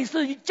什么你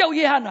是叫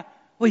约翰呢？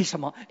为什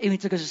么？因为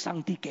这个是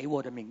上帝给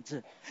我的名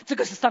字，这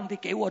个是上帝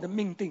给我的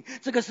命定，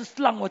这个是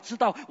让我知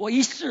道我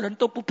一世人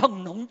都不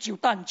碰浓酒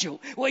淡酒，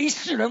我一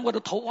世人我的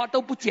头发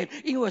都不剪，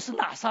因为我是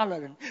拿撒勒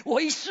人，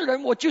我一世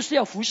人我就是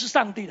要服侍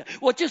上帝的，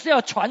我就是要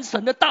传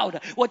神的道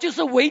的，我就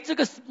是为这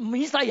个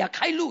弥赛亚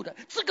开路的，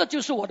这个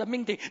就是我的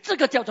命定，这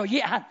个叫做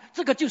约翰，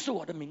这个就是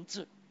我的名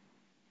字。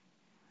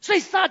所以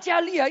撒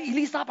加利亚以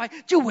利沙伯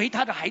就为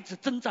他的孩子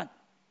征战，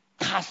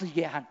他是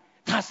约翰，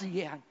他是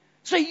约翰。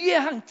所以约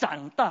翰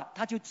长大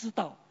他就知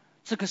道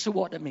这个是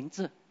我的名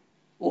字，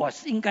我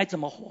是应该怎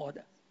么活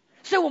的。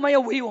所以我们要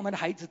为我们的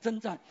孩子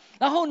征战。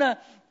然后呢，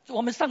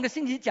我们上个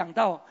星期讲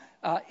到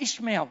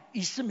Ishmael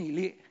以斯米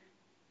列，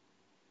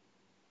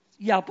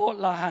亚伯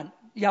兰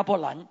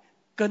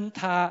跟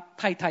他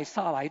太太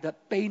撒来的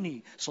婢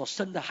女所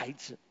生的孩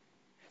子。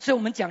所以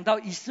我们讲到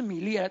以斯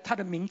米列，他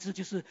的名字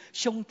就是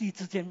兄弟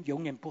之间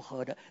永远不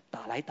和的，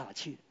打来打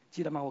去，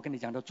记得吗？我跟你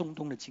讲到中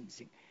东的情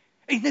形，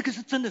那个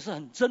是真的是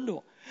很真的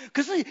哦。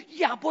可是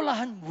亚伯拉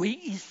罕为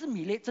以斯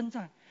米列征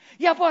战，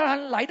亚伯拉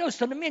罕来到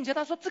神的面前，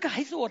他说这个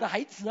还是我的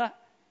孩子啊，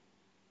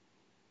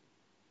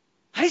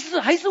还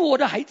是我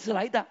的孩子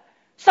来的，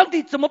上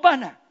帝怎么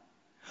办呢？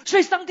所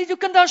以上帝就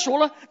跟他说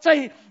了，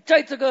在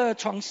这个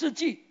创世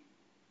纪，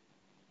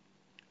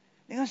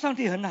你看上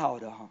帝很好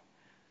的哈，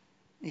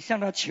你向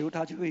他求，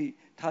他就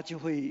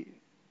会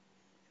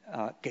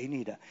给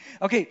你的。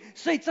OK，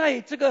 所以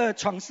在这个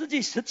创世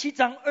纪17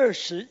章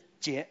20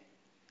节，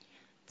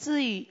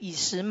至于以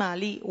实玛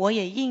利，我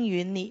也应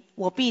允你，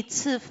我必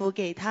赐福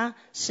给他，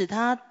使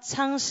他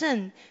昌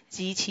盛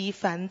极其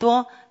繁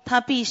多，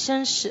他必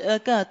生12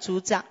个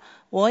族长，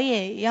我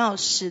也要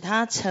使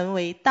他成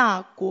为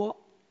大国。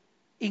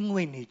因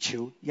为你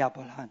求亚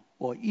伯拉罕，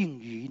我应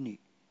允你，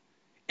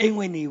因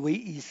为你为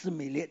以斯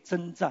米列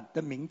征战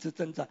的名字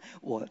征战，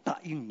我答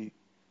应你。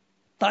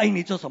答应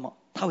你做什么？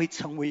他会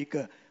成为一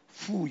个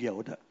富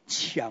有的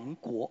强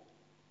国。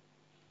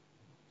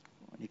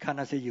你看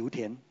那些油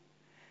田，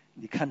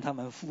你看他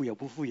们富有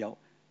不富有？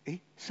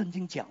圣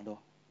经讲的，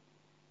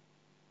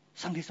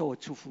上帝说我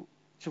祝福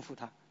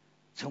他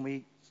成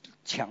为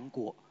强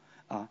国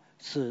啊，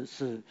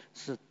是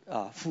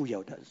富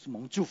有的，是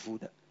蒙祝福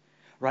的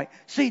 ，right？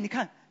 所以你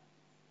看，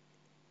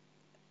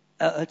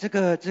这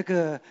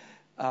个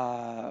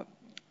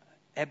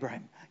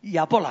Abraham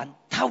亚伯兰，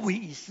他为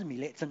以斯米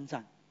列征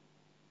战，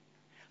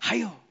还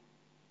有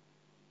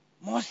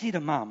摩西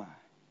的妈妈。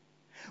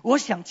我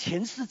想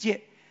全世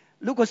界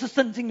如果是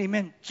圣经里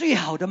面最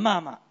好的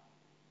妈妈，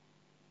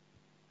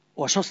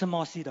我说是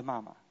摩西的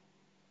妈妈。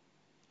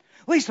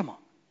为什么？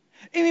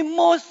因为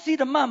摩西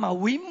的妈妈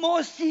为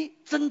摩西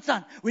征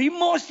战，为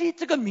摩西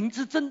这个名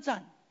字征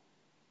战。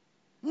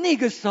那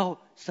个时候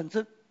甚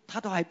至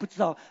他都还不知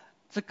道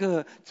这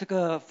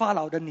个法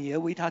老的女儿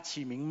为他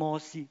起名摩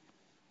西，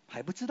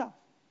还不知道。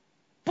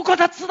不过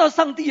他知道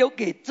上帝有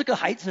给这个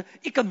孩子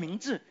一个名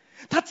字，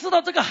他知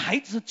道这个孩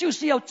子就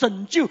是要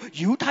拯救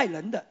犹太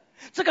人的，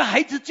这个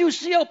孩子就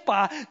是要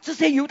把这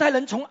些犹太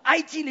人从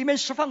埃及里面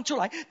释放出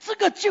来，这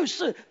个就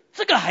是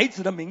这个孩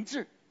子的名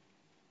字。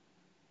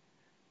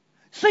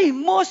所以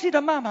摩西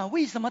的妈妈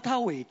为什么她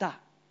伟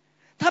大？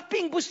她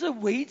并不是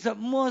围着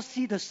摩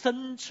西的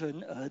生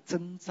存而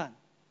征战。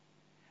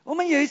我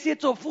们有一些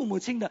做父母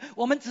亲的，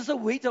我们只是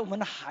围着我们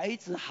的孩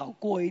子好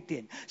过一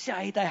点，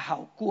下一代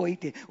好过一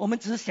点，我们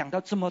只是想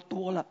到这么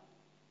多了，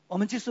我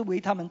们就是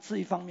为他们这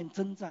一方面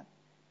征战。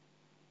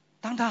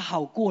当他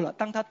好过了，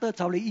当他得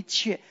着了一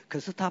切，可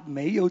是他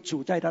没有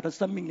主在他的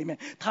生命里面，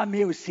他没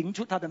有行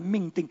出他的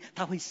命定，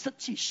他会失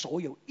去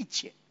所有一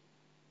切，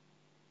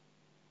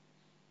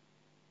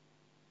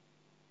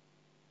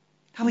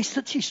他会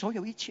失去所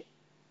有一切，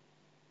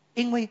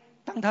因为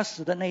当他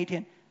死的那一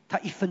天，他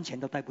一分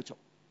钱都带不走，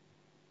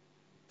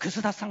可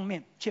是他上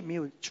面却没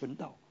有存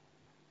到，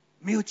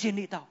没有建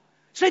立到，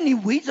所以你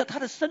围着他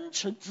的生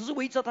存，只是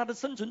围着他的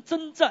生存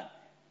征战，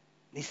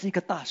你是一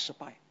个大失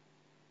败。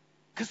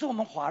可是我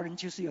们华人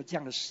就是有这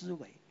样的思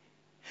维。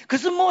可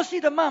是摩西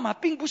的妈妈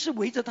并不是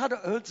围着他的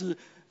儿子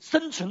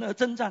生存而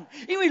征战，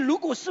因为如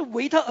果是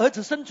为他儿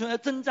子生存而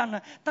征战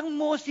呢，当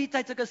摩西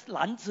在这个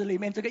篮子里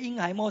面，这个婴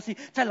孩摩西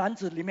在篮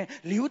子里面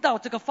流到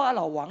这个法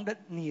老王的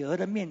女儿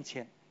的面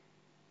前，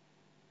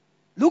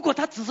如果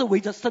他只是围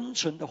着生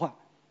存的话，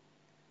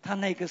他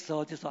那个时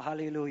候就说哈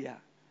利路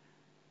亚，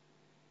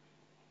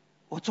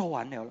我做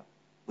完了。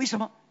为什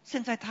么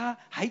现在他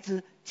孩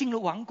子进了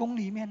王宫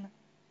里面呢？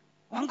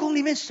王宫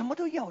里面什么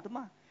都有的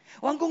嘛，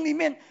王宫里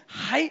面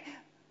还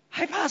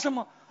怕什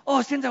么？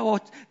现在我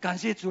感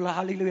谢主了，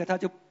哈利路亚，他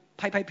就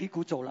拍拍屁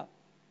股走了。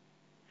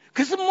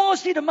可是摩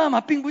西的妈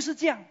妈并不是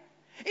这样，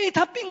因为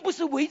他并不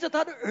是围着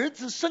他的儿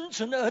子生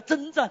存而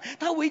征战，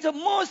他围着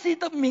摩西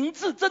的名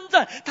字征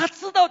战，他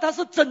知道他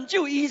是拯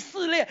救以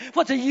色列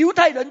或者犹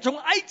太人从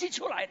埃及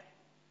出来的。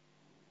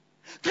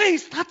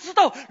他知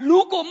道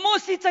如果摩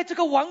西在这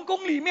个王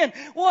宫里面，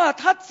哇，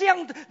他这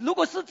样的，如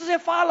果是这些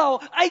法老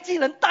埃及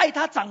人带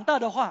他长大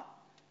的话，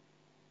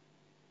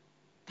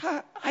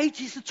埃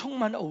及是充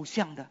满了偶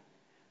像的，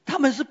他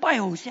们是拜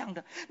偶像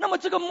的，那么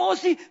这个摩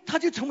西他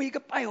就成为一个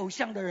拜偶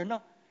像的人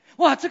了。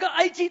哇，这个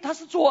埃及他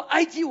是做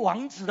埃及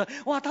王子的，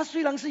哇，他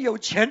虽然是有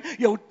钱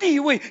有地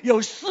位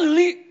有势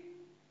力，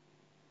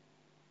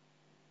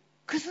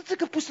可是这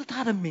个不是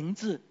他的名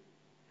字。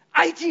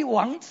埃及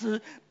王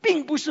子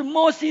并不是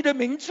摩西的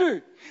名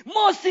字，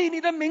摩西你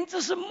的名字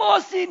是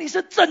摩西，你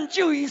是拯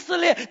救以色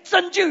列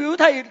拯救犹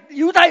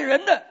太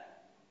人的，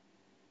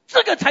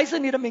这个才是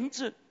你的名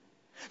字。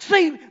所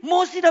以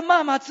摩西的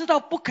妈妈知道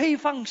不可以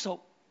放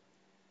手，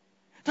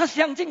她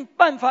想尽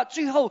办法，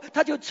最后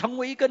她就成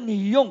为一个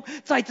女佣，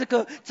在这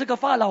个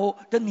法老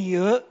的女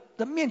儿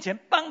的面前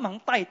帮忙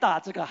带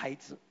大这个孩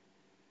子。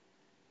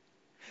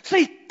所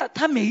以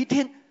她每一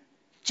天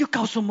就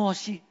告诉摩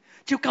西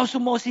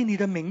你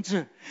的名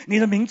字，你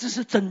的名字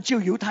是拯救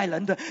犹太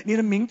人的，你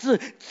的名字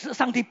是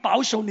上帝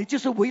保守你，就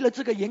是为了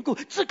这个缘故，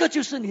这个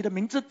就是你的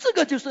名字，这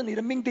个就是你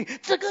的命定，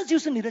这个就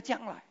是你的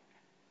将来。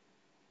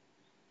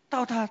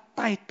到他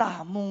带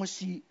大摩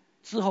西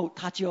之后，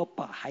他就要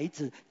把孩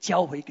子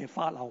交回给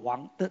法老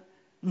王的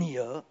女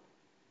儿，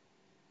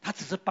他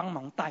只是帮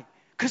忙带，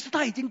可是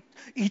他已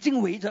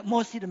经围着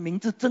摩西的名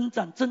字征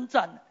战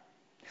了。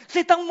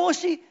所以当摩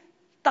西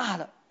大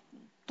了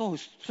多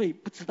少岁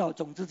不知道，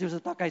总之就是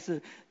大概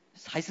是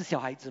还是小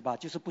孩子吧，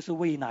就是不是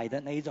喂奶的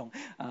那一种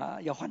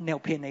要换尿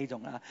片那一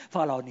种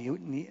法老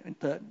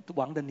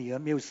王的女儿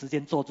没有时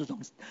间做这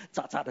种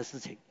渣的事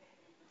情。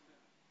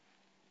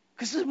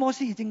可是摩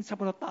西已经差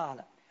不多大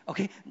了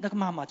 ，OK， 那个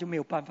妈妈就没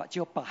有办法，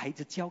就要把孩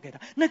子交给他。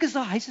那个时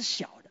候还是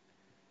小的，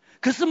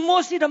可是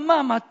摩西的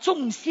妈妈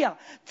种下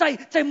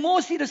在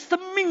摩西的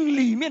生命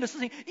里面的事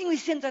情，因为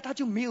现在他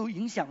就没有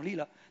影响力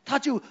了，他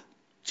就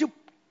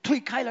推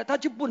开了，他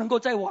就不能够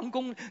在王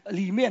宫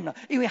里面了，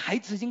因为孩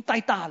子已经带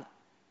大了。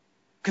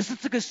可是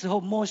这个时候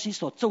摩西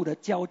所做的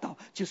教导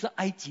就是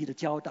埃及的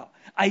教导，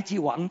埃及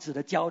王子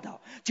的教导，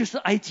就是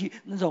埃及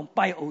那种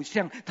拜偶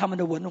像他们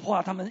的文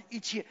化，他们一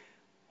切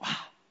哇。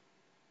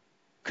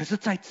可是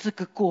在这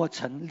个过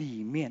程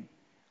里面，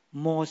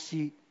摩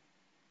西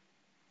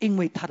因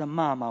为他的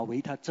妈妈为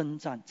他征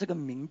战，这个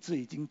名字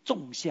已经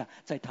种下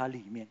在他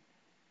里面。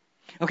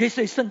 OK，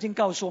 所以圣经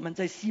告诉我们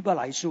在希伯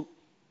来书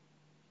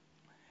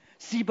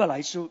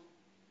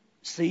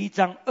11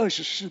章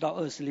24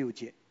到26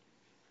节。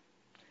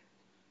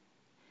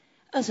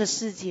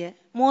24节，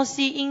摩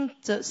西因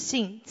着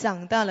信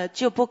长大了，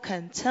就不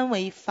肯称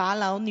为法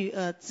老女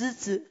儿之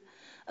子。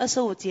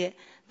25节，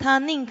他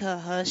宁可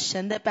和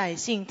神的百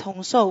姓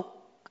同受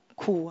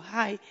苦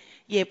害，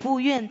也不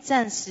愿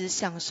暂时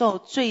享受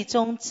罪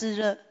中之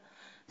乐。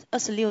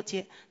26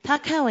节，他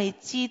看为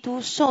基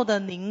督受的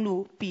凌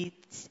辱比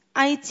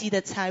埃及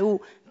的财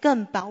物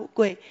更宝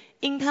贵，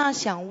因他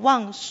想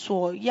望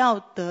所要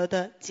得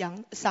的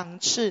赏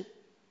赐。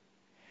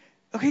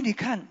OK， 你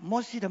看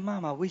摩西的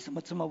妈妈为什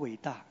么这么伟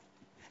大？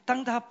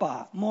当他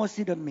把摩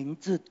西的名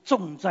字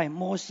种在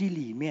摩西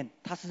里面，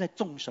他是在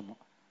种什么？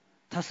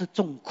他是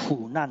种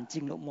苦难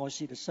进入摩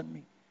西的生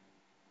命。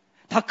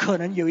他可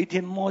能有一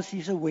天摩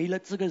西是为了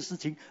这个事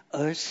情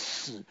而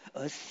死，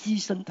而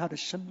牺牲他的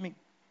生命。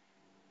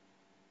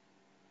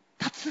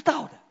他知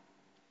道的，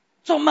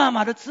做妈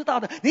妈的知道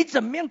的，你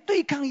怎么样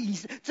对抗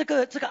这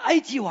个埃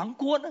及王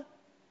国呢？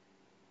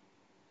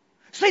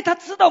所以他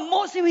知道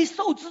摩西会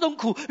受这种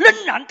苦，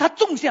仍然他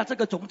种下这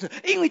个种子，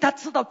因为他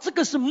知道这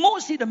个是摩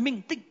西的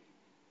命定，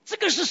这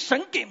个是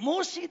神给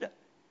摩西的。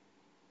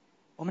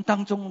我们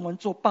当中，我们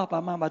做爸爸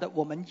妈妈的，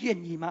我们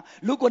愿意吗？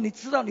如果你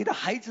知道你的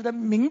孩子的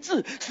名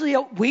字是要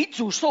为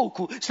主受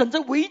苦，甚至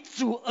为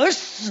主而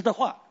死的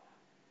话，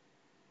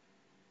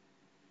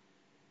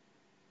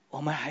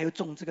我们还要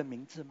种这个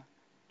名字吗？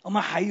我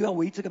们还要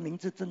为这个名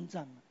字征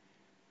战吗？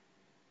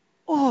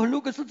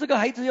如果是这个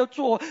孩子要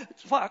做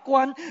法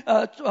官，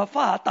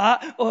发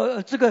达，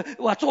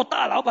做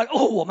大老板，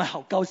我们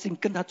好高兴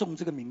跟他种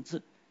这个名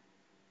字。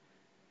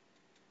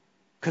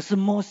可是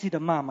摩西的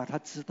妈妈她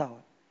知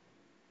道，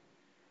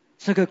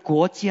这个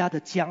国家的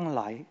将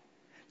来，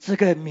这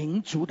个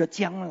民族的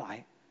将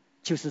来，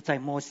就是在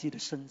摩西的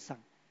身上。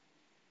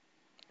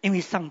因为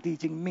上帝已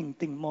经命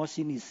定摩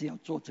西你是要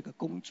做这个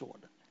工作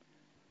的。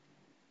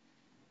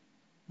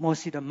摩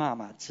西的妈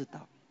妈知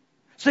道，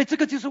所以这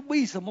个就是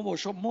为什么我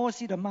说摩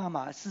西的妈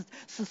妈是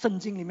圣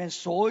经里面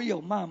所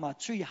有妈妈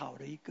最好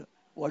的一个，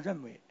我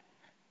认为，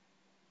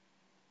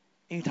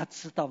因为她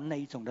知道那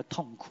一种的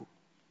痛苦，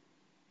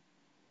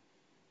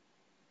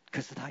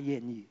可是她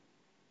愿意。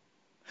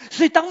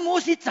所以当摩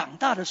西长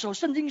大的时候，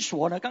圣经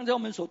说呢，刚才我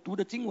们所读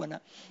的经文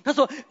呢，他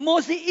说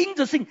摩西因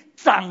着信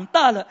长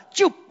大了，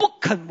就不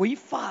肯为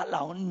法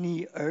老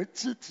女儿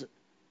之子，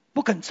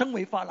不肯称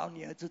为法老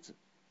女儿之子。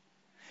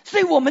所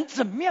以我们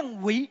怎么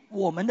样为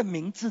我们的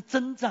名字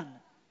征战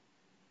呢？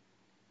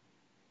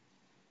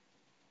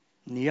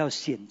你要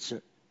选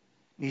择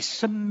你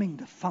生命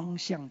的方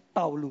向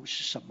道路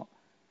是什么？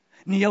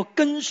你要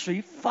跟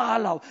随法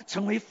老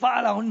成为法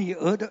老女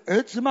儿的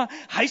儿子吗？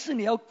还是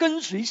你要跟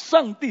随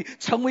上帝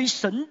成为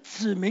神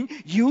子民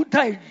犹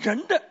太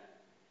人的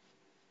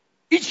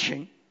一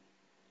群？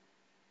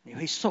你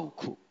会受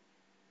苦，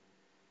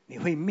你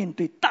会面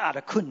对大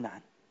的困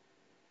难，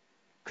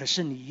可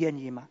是你愿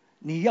意吗？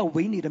你要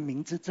为你的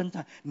名字征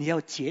战，你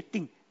要决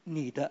定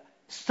你的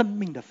生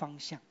命的方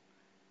向。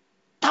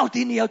到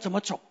底你要怎么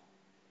走？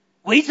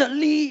围着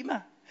利益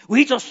吗？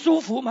围着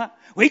舒服吗？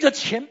围着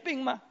权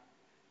柄吗？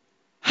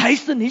还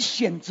是你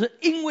选择，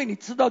因为你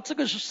知道这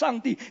个是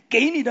上帝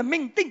给你的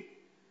命定。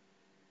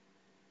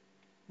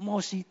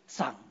摩西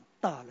长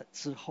大了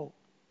之后，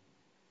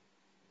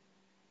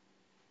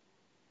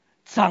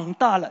长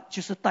大了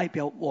就是代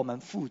表我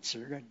们负责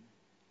任。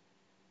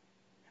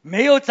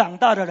没有长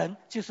大的人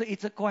就是一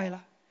直怪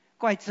了，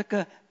怪这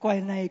个怪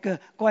那个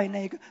怪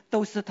那个，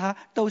都是他，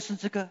都是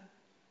这个。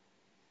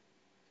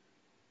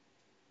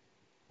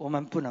我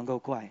们不能够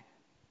怪，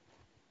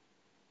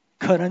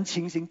可能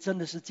情形真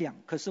的是这样，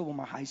可是我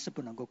们还是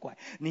不能够怪。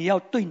你要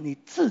对你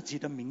自己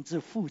的名字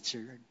负责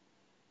任，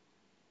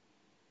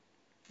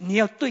你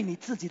要对你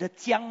自己的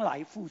将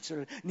来负责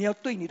任，你要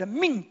对你的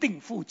命定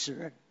负责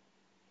任。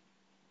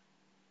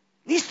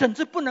你甚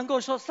至不能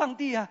够说上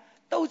帝啊，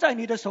都在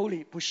你的手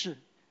里，不是。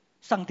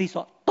上帝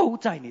说都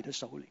在你的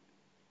手里，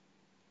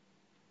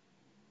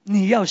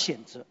你要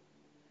选择。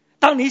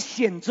当你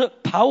选择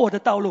跑我的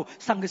道路，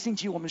上个星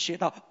期我们学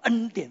到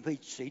恩典会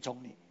随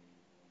从你，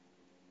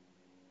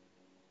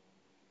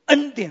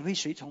恩典会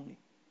随从你，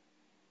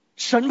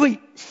神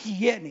会喜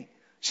悦你，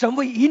神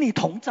会与你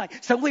同在，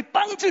神会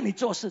帮助你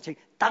做事情。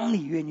当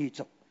你愿意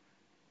走，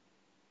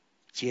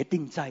决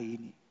定在于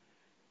你。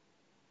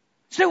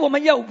所以我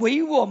们要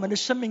为我们的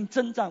生命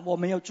征战，我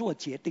们要做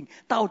决定，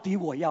到底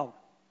我要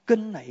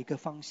跟哪一个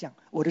方向？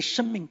我的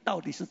生命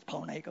到底是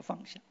跑哪一个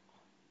方向？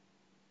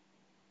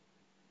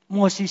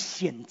摩西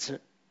选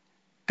择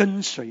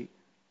跟随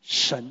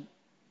神，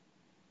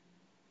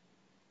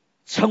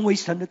成为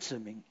神的子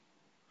民。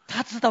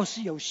他知道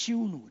是有羞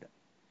辱的，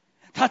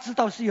他知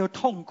道是有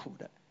痛苦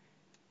的，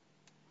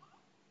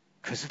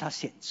可是他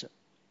选择。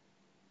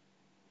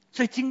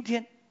所以今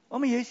天我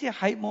们有一些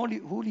还糊里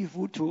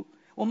糊涂，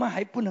我们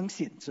还不能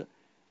选择，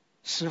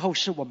时候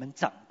是我们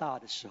长大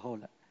的时候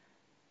了。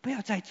不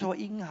要再做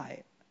婴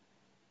孩，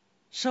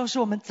时候是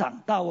我们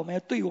长大，我们要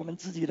对我们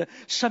自己的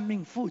生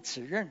命负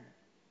责任。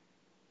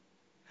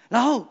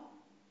然后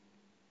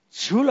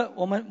除了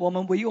我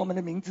们为我们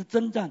的名字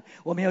征战，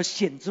我们要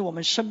选择我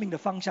们生命的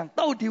方向，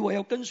到底我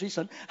要跟随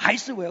神，还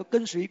是我要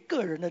跟随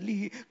个人的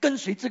利益，跟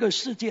随这个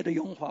世界的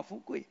荣华富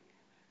贵？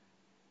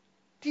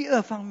第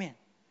二方面，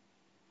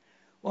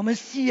我们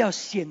需要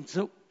选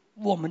择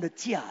我们的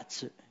价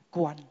值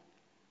观。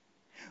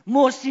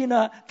摩西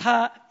呢，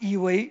他以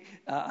为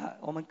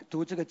我们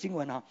读这个经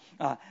文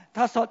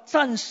他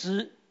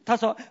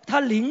说他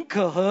宁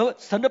可和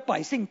神的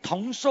百姓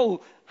同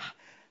受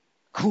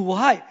苦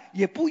害，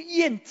也不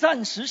愿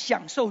暂时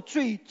享受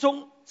最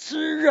终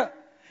之乐。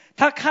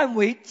他看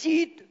为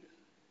基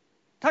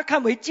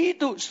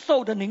督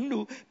受的凌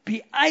辱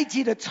比埃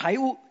及的财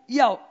物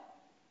要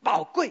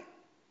宝贵。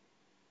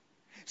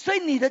所以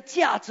你的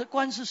价值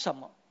观是什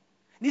么？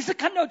你是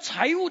看到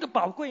财物的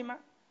宝贵吗？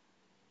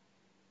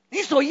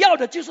你所要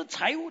的就是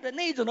财物的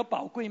那种的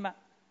宝贵吗？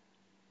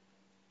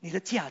你的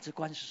价值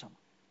观是什么？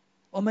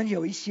我们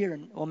有一些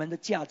人，我们的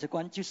价值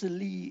观就是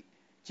利益，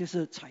就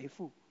是财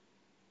富。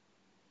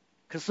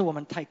可是我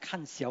们太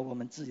看小我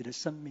们自己的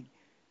生命，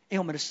因为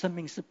我们的生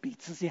命是比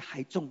这些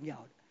还重要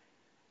的。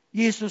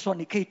耶稣说，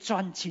你可以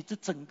赚取这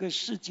整个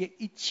世界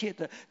一切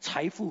的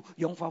财富、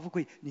荣华富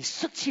贵，你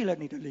失去了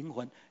你的灵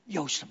魂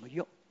有什么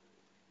用？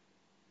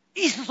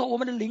意思说，我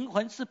们的灵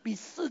魂是比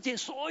世界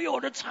所有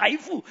的财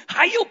富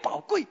还要宝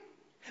贵，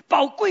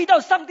宝贵到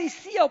上帝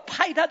需要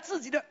派他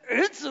自己的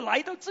儿子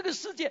来到这个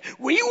世界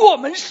为我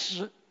们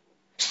死，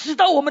使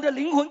到我们的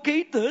灵魂可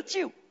以得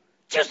救，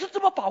就是这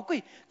么宝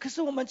贵。可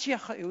是我们却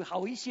有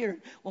好一些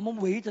人，我们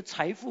围着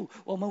财富，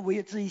我们围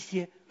着这一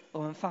些，我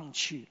们放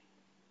弃，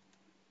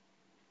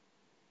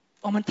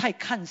我们太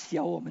看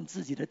小我们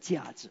自己的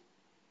价值。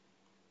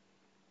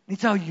你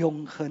知道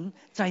永恒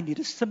在你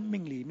的生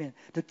命里面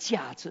的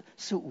价值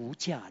是无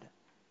价的。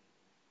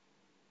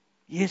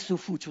耶稣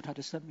付出他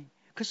的生命，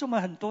可是我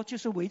们很多就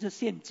是围着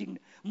现今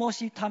的。摩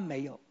西他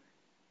没有，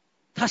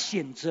他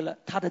选择了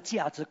他的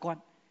价值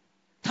观，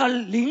他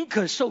宁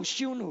可受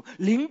羞辱，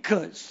宁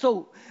可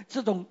受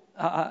这种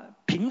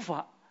贫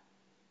乏，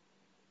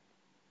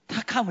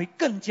他看为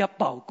更加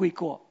宝贵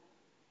过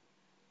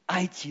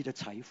埃及的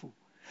财富。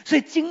所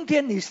以今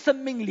天你生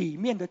命里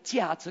面的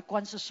价值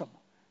观是什么？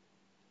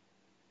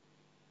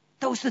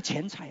都是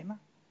钱财吗？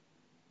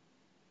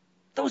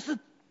都是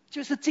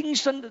就是今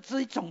生的这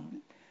一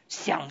种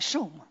享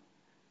受吗？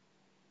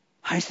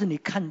还是你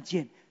看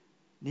见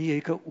你有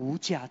一个无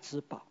价之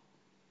宝，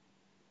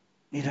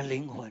你的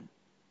灵魂，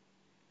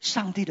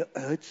上帝的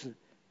儿子，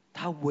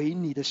他为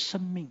你的生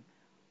命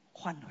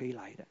换回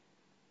来的。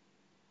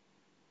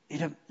你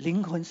的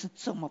灵魂是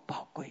这么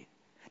宝贵，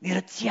你的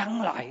将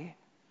来，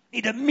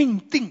你的命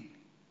定，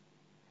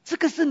这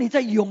个是你在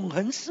永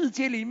恒世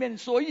界里面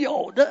所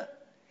有的。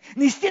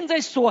你现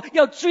在所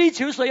要追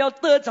求、所要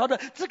得着的，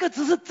这个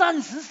只是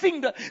暂时性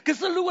的。可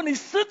是如果你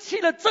失去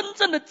了真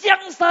正的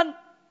江山，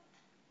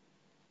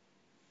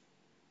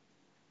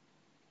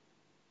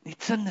你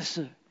真的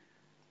是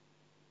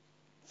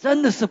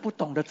不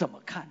懂得怎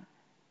么看。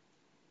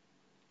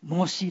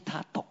摩西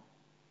他懂，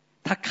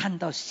他看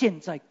到现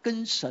在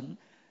跟神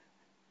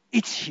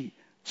一起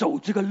走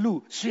这个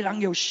路，虽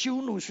然有羞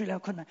辱，虽然有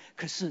困难，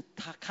可是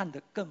他看得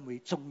更为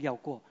重要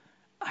过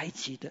埃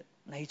及的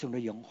那一种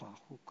的荣华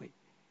富贵。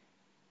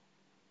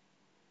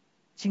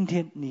今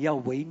天你要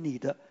为你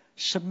的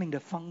生命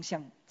的方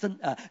向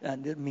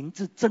你的名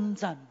字征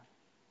战吗？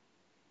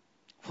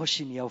或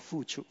许你要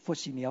付出，或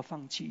许你要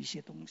放弃一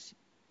些东西。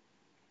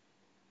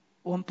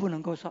我们不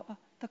能够说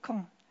得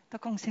贡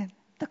献。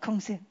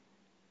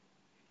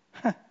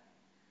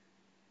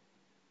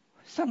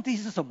上帝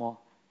是什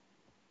么？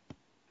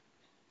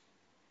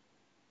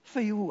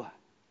废物啊，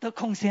得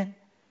贡献？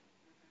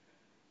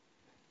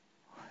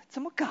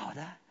怎么搞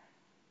的？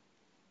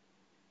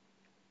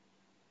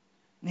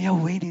你要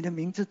为你的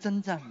名字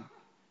征战吗？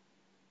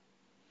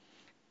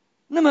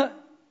那么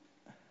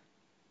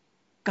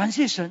感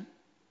谢神，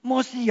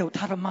摩西有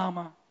他的妈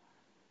妈，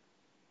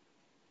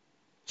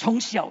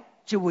从小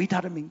就为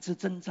他的名字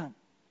征战。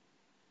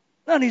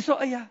那你说，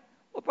哎呀，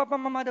我爸爸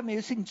妈妈都没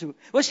有信主，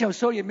我小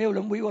时候也没有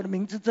人为我的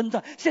名字征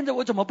战，现在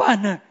我怎么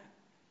办呢？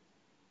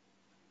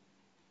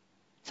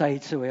再一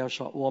次我要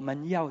说，我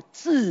们要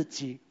自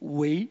己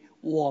为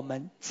我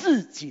们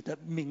自己的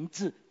名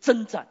字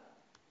征战。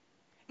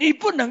你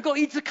不能够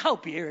一直靠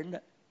别人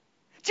的，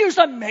就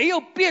算没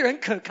有别人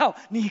可靠，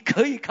你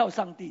可以靠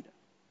上帝的。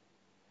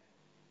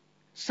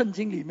圣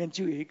经里面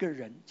就有一个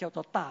人叫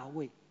做大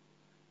卫，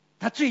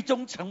他最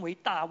终成为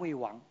大卫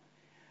王。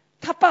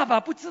他爸爸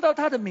不知道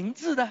他的名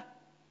字的，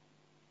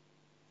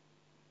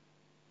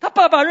他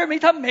爸爸认为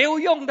他没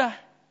有用的。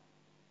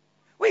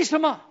为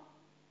什么？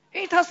因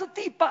为他是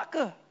第8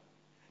个，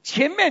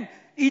前面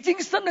已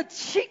经生了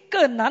7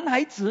个男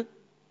孩子，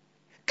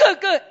个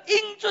个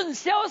英俊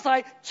潇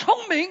洒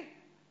聪明，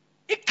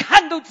一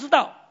看都知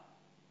道。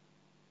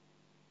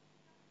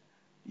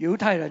犹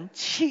太人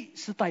7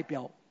是代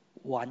表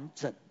完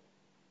整，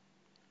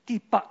第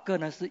8个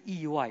呢是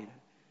意外的，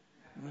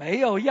没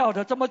有要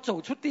的，怎么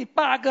走出第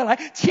8个来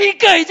？7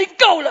个已经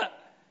够了，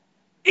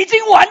已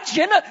经完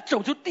全了，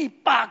走出第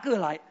8个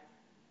来。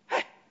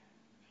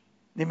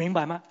你明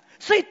白吗？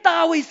所以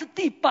大卫是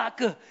第8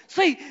个，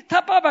所以他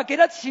爸爸给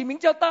他起名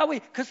叫大卫，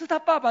可是他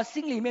爸爸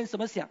心里面怎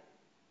么想？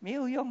没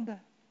有用的。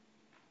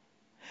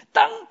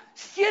当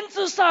先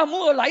知撒母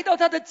耳来到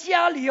他的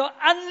家里，要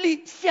安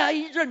立下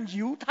一任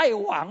犹太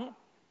王，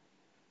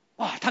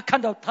哇，他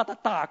看到他的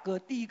大哥，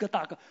第1个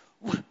大哥，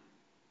哇，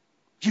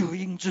又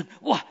英俊，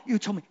哇，又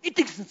聪明，一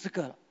定是这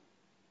个了。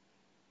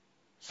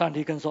上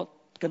帝跟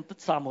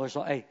撒母耳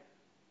说，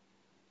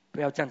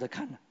不要这样子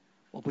看了，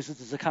我不是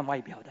只是看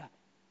外表的，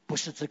不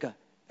是这个。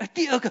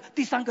第2个、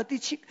第3个、第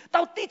7个，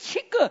到第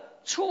7个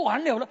出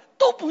完了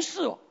都不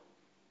是哦。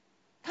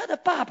他的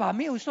爸爸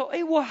没有说，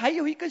我还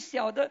有一个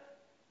小的。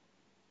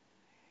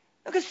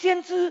那个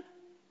先知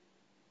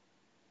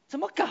怎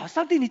么搞？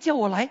上帝，你叫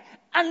我来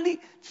安利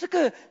这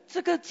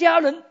个家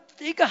人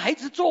一个孩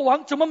子做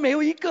王，怎么没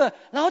有一个？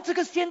然后这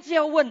个先知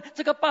要问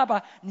这个爸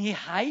爸，你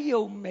还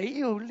有没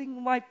有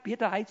另外别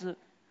的孩子？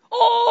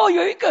哦，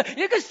有一个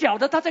小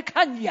的，他在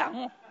看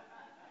羊。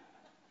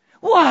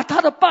哇，他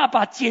的爸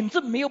爸简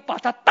直没有把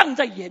他当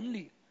在眼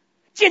里，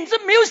简直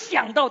没有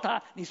想到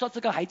他。你说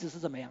这个孩子是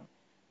怎么样？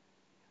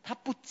他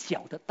不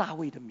晓得大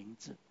卫的名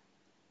字，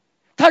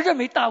他认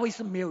为大卫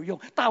是没有用，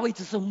大卫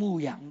只是牧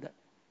羊的。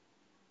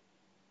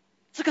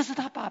这个是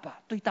他爸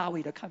爸对大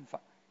卫的看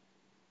法。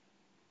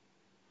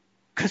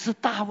可是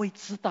大卫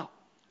知道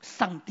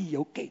上帝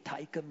有给他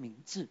一个名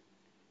字。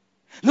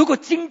如果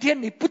今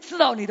天你不知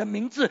道你的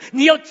名字，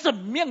你要怎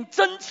么样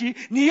争取？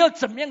你要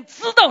怎么样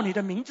知道你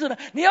的名字呢？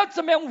你要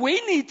怎么样为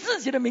你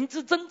自己的名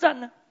字征战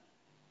呢？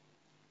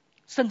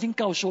圣经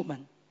告诉我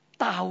们，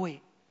大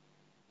卫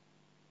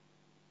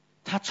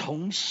他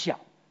从小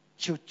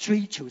就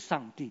追求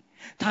上帝，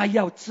他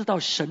要知道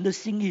神的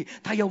心意，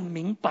他要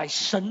明白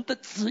神的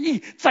旨意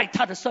在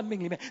他的生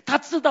命里面，他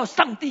知道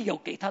上帝有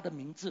给他的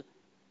名字。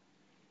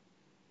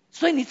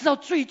所以你知道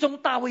最终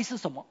大卫是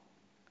什么？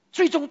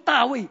最终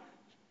大卫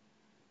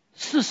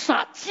是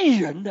杀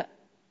巨人的，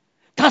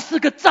他是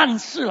个战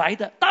士来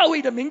的。大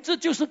卫的名字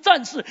就是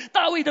战士，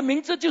大卫的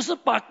名字就是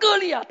把歌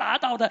利亚打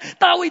倒的，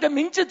大卫的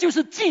名字就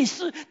是祭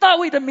司，大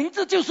卫的名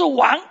字就是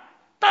王，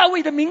大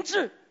卫的名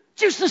字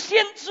就是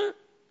先知。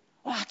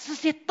哇，这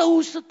些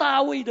都是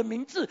大卫的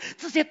名字，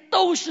这些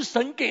都是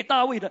神给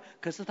大卫的。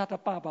可是他的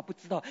爸爸不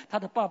知道，他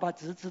的爸爸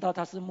只是知道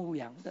他是牧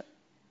羊的。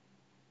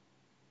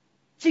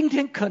今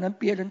天可能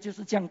别人就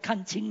是这样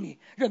看轻你，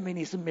认为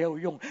你是没有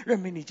用，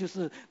认为你就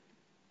是……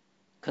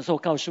可是我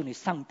告诉你，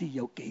上帝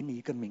有给你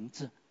一个名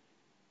字，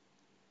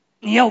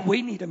你要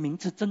为你的名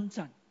字征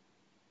战，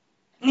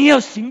你要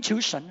寻求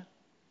神，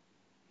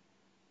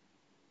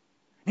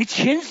你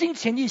全心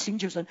全意寻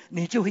求神，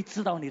你就会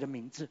知道你的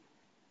名字。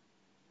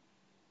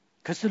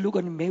可是如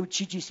果你没有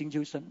积极寻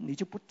求神，你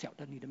就不晓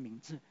得你的名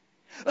字。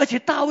而且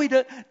大卫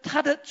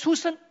他的出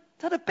身，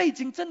他的背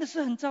景真的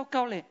是很糟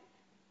糕嘞。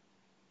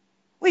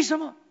为什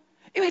么？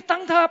因为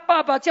当他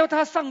爸爸叫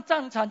他上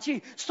战场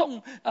去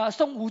送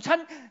午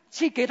餐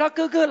去给他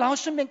哥哥，然后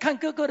顺便看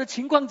哥哥的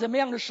情况怎么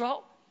样的时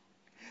候，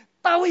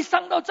大卫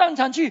上到战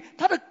场去，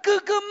他的哥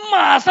哥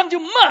马上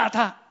就骂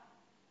他，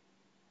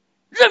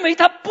认为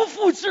他不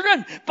负责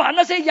任，把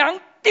那些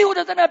羊丢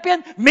在那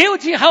边，没有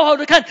去好好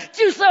的看，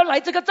就是要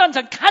来这个战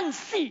场看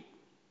戏，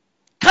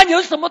看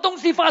有什么东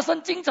西发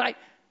生精彩。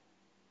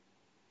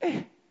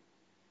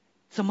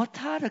怎么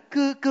他的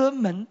哥哥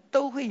们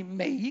都会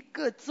每一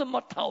个这么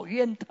讨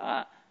厌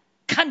他，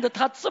看得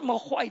他这么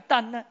坏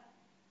蛋呢？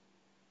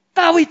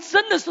大卫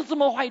真的是这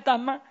么坏蛋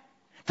吗？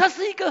他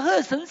是一个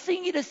合神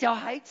心意的小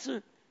孩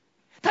子，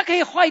他可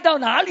以坏到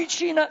哪里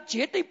去呢？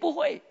绝对不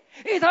会，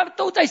因为他们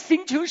都在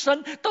寻求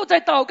神，都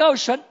在祷告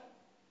神，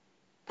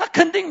他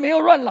肯定没有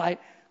乱来。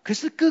可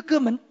是哥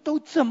哥们都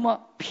这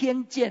么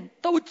偏见，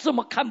都这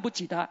么看不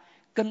起他，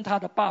跟他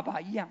的爸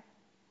爸一样。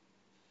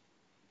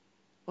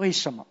为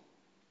什么？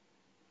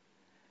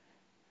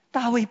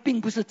大卫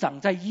并不是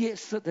长在约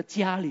瑟的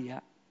家里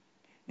啊，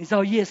你知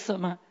道约瑟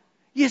吗？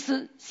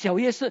小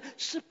约瑟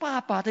是爸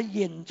爸的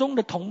眼中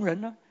的瞳人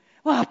呢。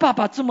哇，爸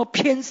爸这么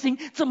偏心，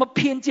这么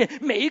偏见，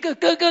每一个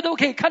哥哥都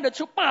可以看得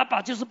出爸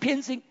爸就是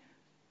偏心，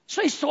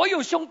所以所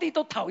有兄弟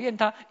都讨厌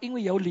他，因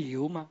为有理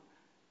由嘛。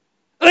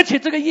而且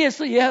这个约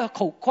瑟也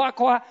口夸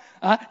夸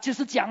啊，就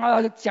是讲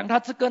他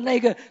这个那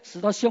个，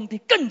使到兄弟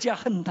更加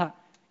恨他，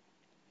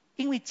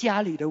因为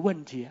家里的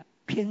问题啊，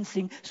偏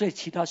心，所以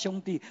其他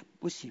兄弟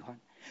不喜欢。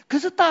可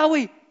是大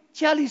卫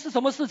家里是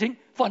什么事情？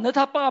反而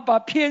他爸爸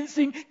偏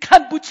心，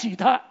看不起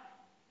他，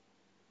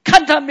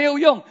看他没有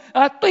用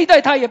啊，对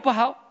待他也不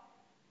好，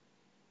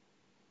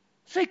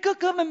所以哥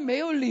哥们没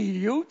有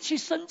理由去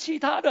生气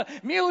他的，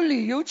没有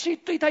理由去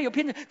对他有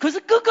偏见。可是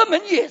哥哥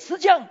们也是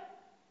这样，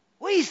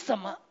为什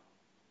么？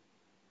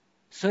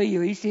所以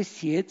有一些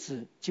学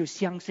者就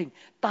相信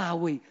大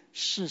卫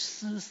是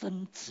私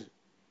生子，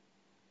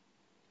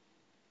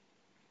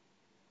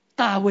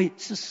大卫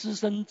是私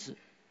生子。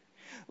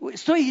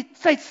所以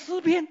在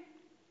诗篇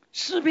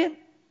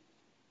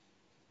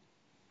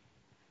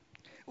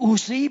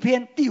51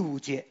篇第5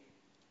节，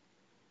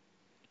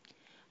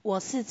我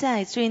是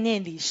在罪孽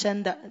里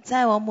生的，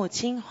在我母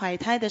亲怀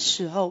胎的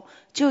时候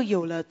就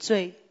有了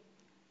罪。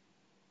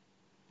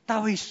大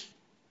卫，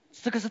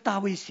这个是大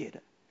卫写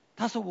的，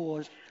他说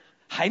我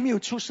还没有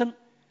出生，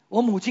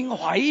我母亲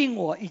怀孕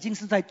我已经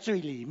是在罪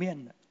里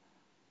面了，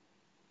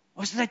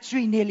我是在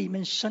罪孽里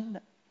面生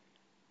的。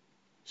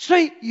所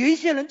以有一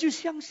些人就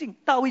相信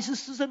大卫是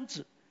私生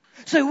子，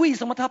所以为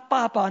什么他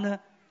爸爸呢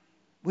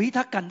为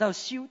他感到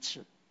羞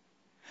耻？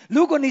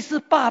如果你是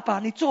爸爸，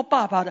你做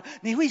爸爸的，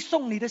你会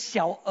送你的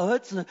小儿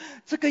子，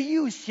这个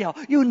又小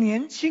又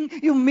年轻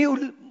又没有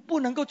不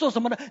能够做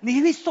什么的，你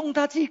会送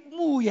他去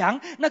牧羊，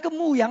那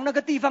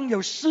个地方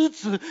有狮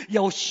子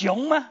有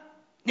熊吗？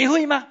你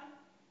会吗？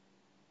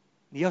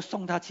你要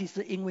送他去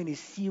是因为你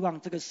希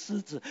望这个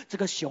狮子这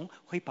个熊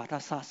会把他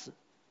杀死。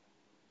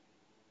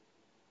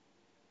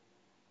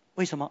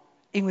为什么？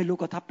因为如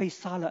果他被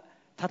杀了，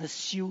他的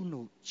羞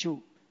辱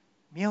就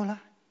没有了，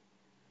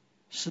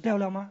死掉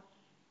了吗？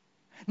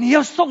你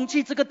要送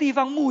去这个地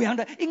方牧羊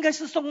的，应该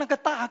是送那个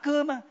大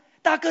哥吗？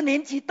大哥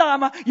年纪大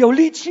吗？有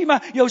力气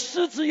吗？有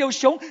狮子有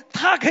熊，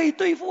他可以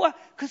对付啊。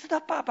可是他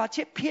爸爸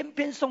却偏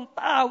偏送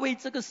大卫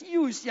这个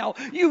又小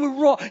又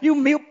弱又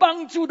没有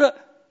帮助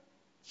的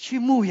去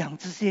牧养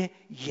这些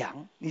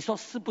羊，你说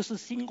是不是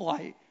心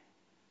怀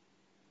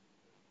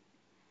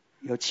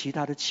有其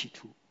他的企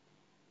图？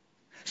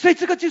所以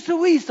这个就是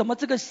为什么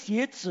这个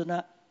鞋子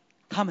呢，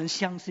他们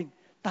相信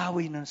大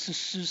卫呢是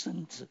私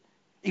生子，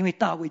因为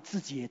大卫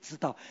自己也知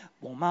道，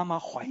我妈妈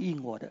怀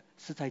孕我的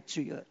是在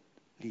罪恶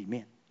里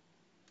面。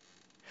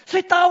所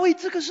以大卫，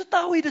这个是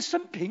大卫的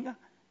生平啊，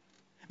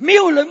没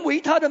有人为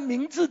他的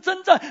名字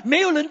征战，没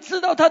有人知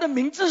道他的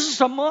名字是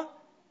什么，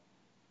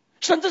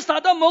甚至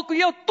撒旦魔鬼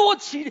要夺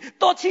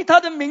取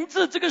他的名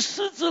字，这个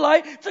狮子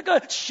来，这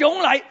个熊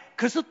来，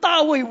可是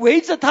大卫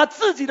围着他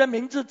自己的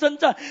名字征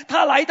战，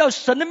他来到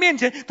神的面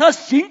前，他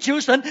寻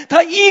求神，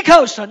他依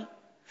靠神，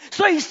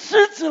所以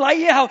狮子来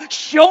也好，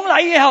熊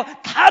来也好，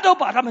他都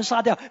把他们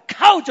杀掉，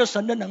靠着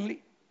神的能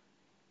力。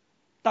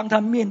当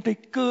他面对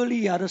歌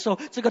利亚的时候，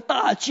这个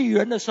大巨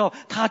人的时候，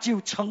他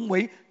就成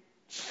为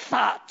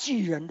杀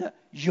巨人的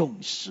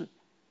勇士。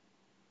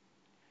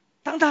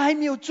当他还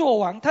没有做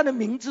王，他的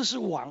名字是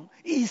王，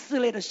以色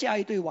列的下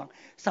一对王，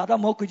撒旦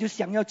魔鬼就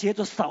想要借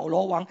着扫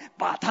罗王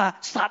把他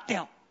杀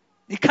掉。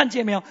你看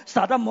见没有？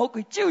撒旦魔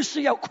鬼就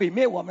是要毁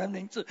灭我们的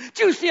名字，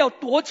就是要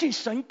夺去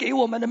神给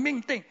我们的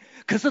命定。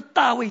可是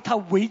大卫他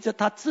围着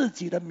他自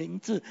己的名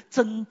字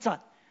征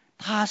战，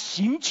他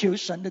寻求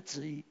神的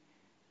旨意，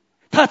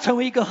他成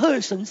为一个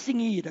合神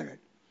心意的人。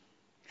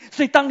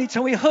所以当你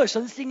成为合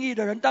神心意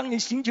的人，当你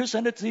寻求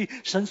神的旨意，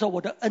神说我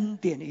的恩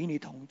典与你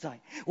同在，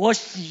我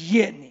喜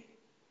悦你，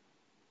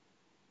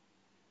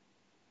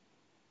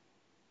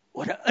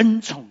我的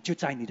恩宠就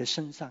在你的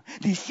身上，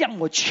你向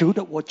我求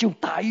的我就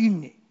答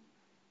应你。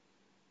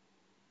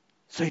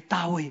所以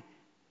大卫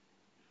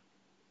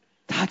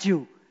他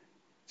就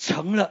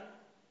成了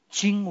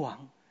君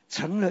王，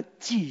成了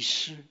祭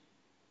司，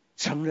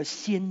成了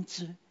先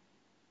知，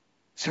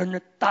成了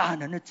大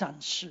能的战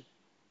士。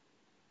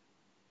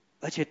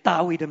而且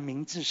大卫的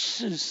名字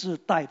世世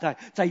代代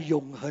在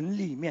永恒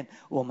里面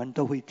我们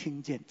都会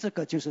听见，这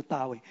个就是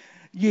大卫。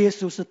耶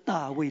稣是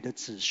大卫的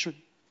子孙，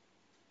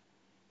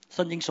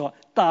圣经说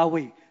大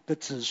卫的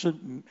子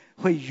孙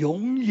会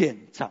永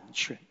远掌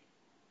权。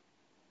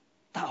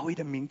大卫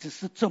的名字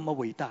是这么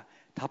伟大，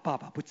他爸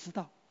爸不知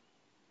道，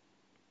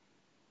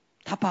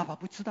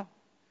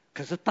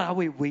可是大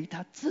卫为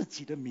他自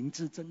己的名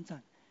字征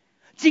战。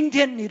今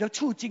天你的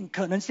处境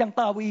可能像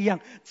大卫一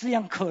样，这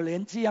样可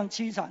怜，这样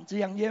凄惨，这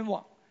样冤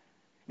枉。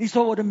你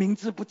说我的名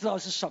字不知道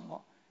是什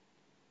么，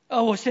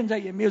我现在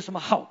也没有什么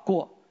好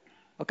过。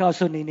我告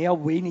诉你，你要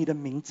为你的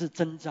名字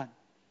征战。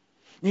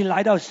你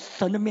来到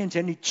神的面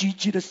前，你积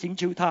极的寻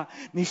求他，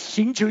你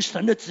寻求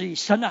神的旨意。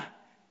神啊，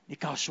你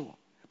告诉我，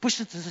不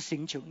是只是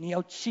寻求，你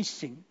要去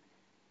行。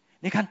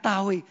你看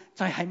大卫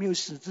在还没有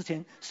死之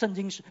前，圣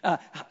经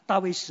大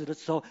卫死的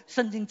时候，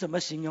圣经怎么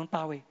形容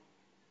大卫？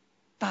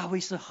大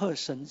卫是合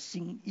神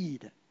心意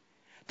的，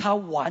他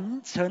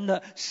完成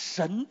了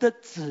神的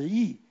旨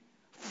意，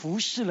服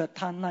侍了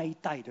他那一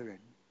代的人。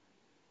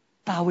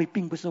大卫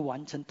并不是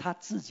完成他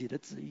自己的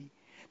旨意，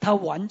他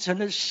完成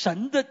了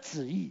神的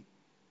旨意。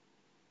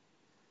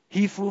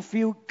He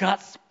fulfilled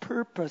God's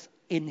purpose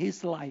in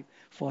his life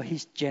for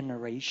his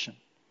generation.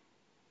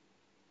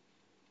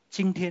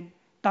 今天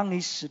当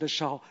你死的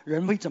时候，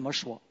人会怎么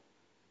说？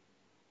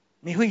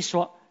人会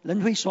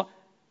说，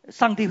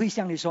上帝会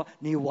向你说，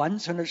你完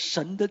成了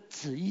神的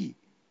旨意，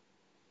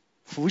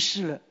服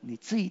侍了你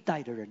这一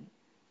代的人，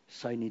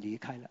所以你离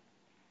开了。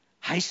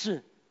还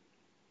是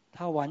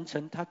他完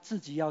成他自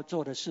己要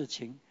做的事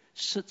情，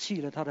失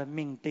去了他的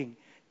命定，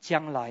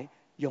将来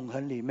永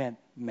恒里面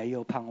没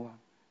有盼望。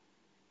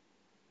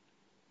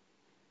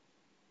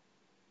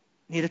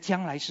你的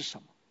将来是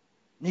什么？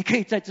你可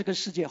以在这个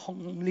世界轰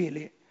轰烈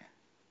烈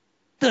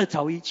得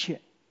着一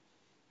切，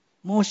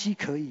摩西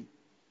可以，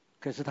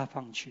可是他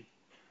放弃。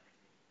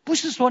不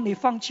是说你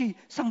放弃，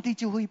上帝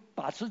就会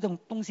把这种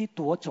东西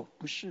夺走，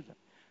不是的。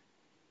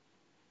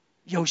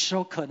有时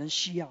候可能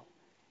需要，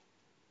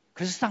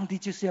可是上帝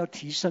就是要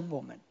提升我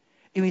们，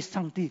因为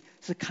上帝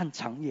是看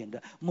长远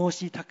的。摩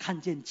西他看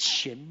见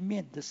前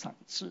面的赏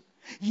赐，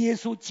耶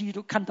稣基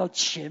督看到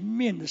前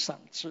面的赏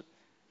赐，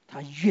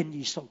他愿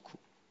意受苦。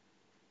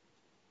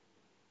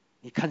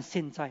你看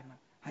现在吗？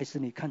还是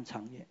你看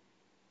长远？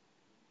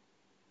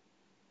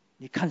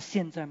你看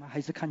现在吗？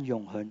还是看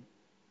永恒？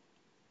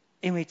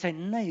因为在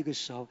那个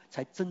时候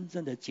才真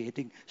正的决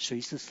定谁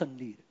是胜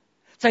利的，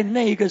在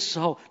那个时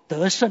候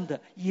得胜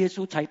的耶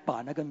稣才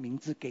把那个名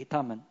字给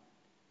他们。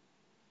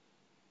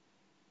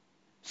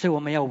所以我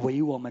们要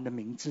为我们的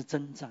名字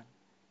征战，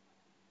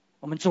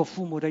我们做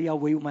父母的要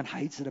为我们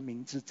孩子的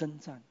名字征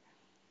战。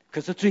可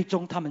是最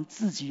终他们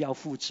自己要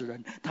负责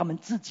任，他们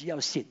自己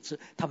要选择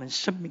他们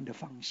生命的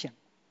方向。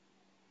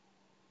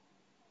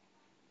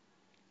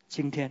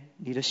今天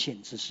你的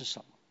选择是什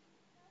么？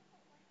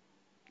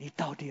你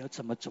到底要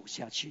怎么走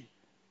下去？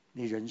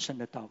你人生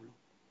的道路。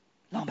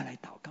让我们来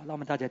祷告，让我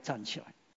们大家站起来。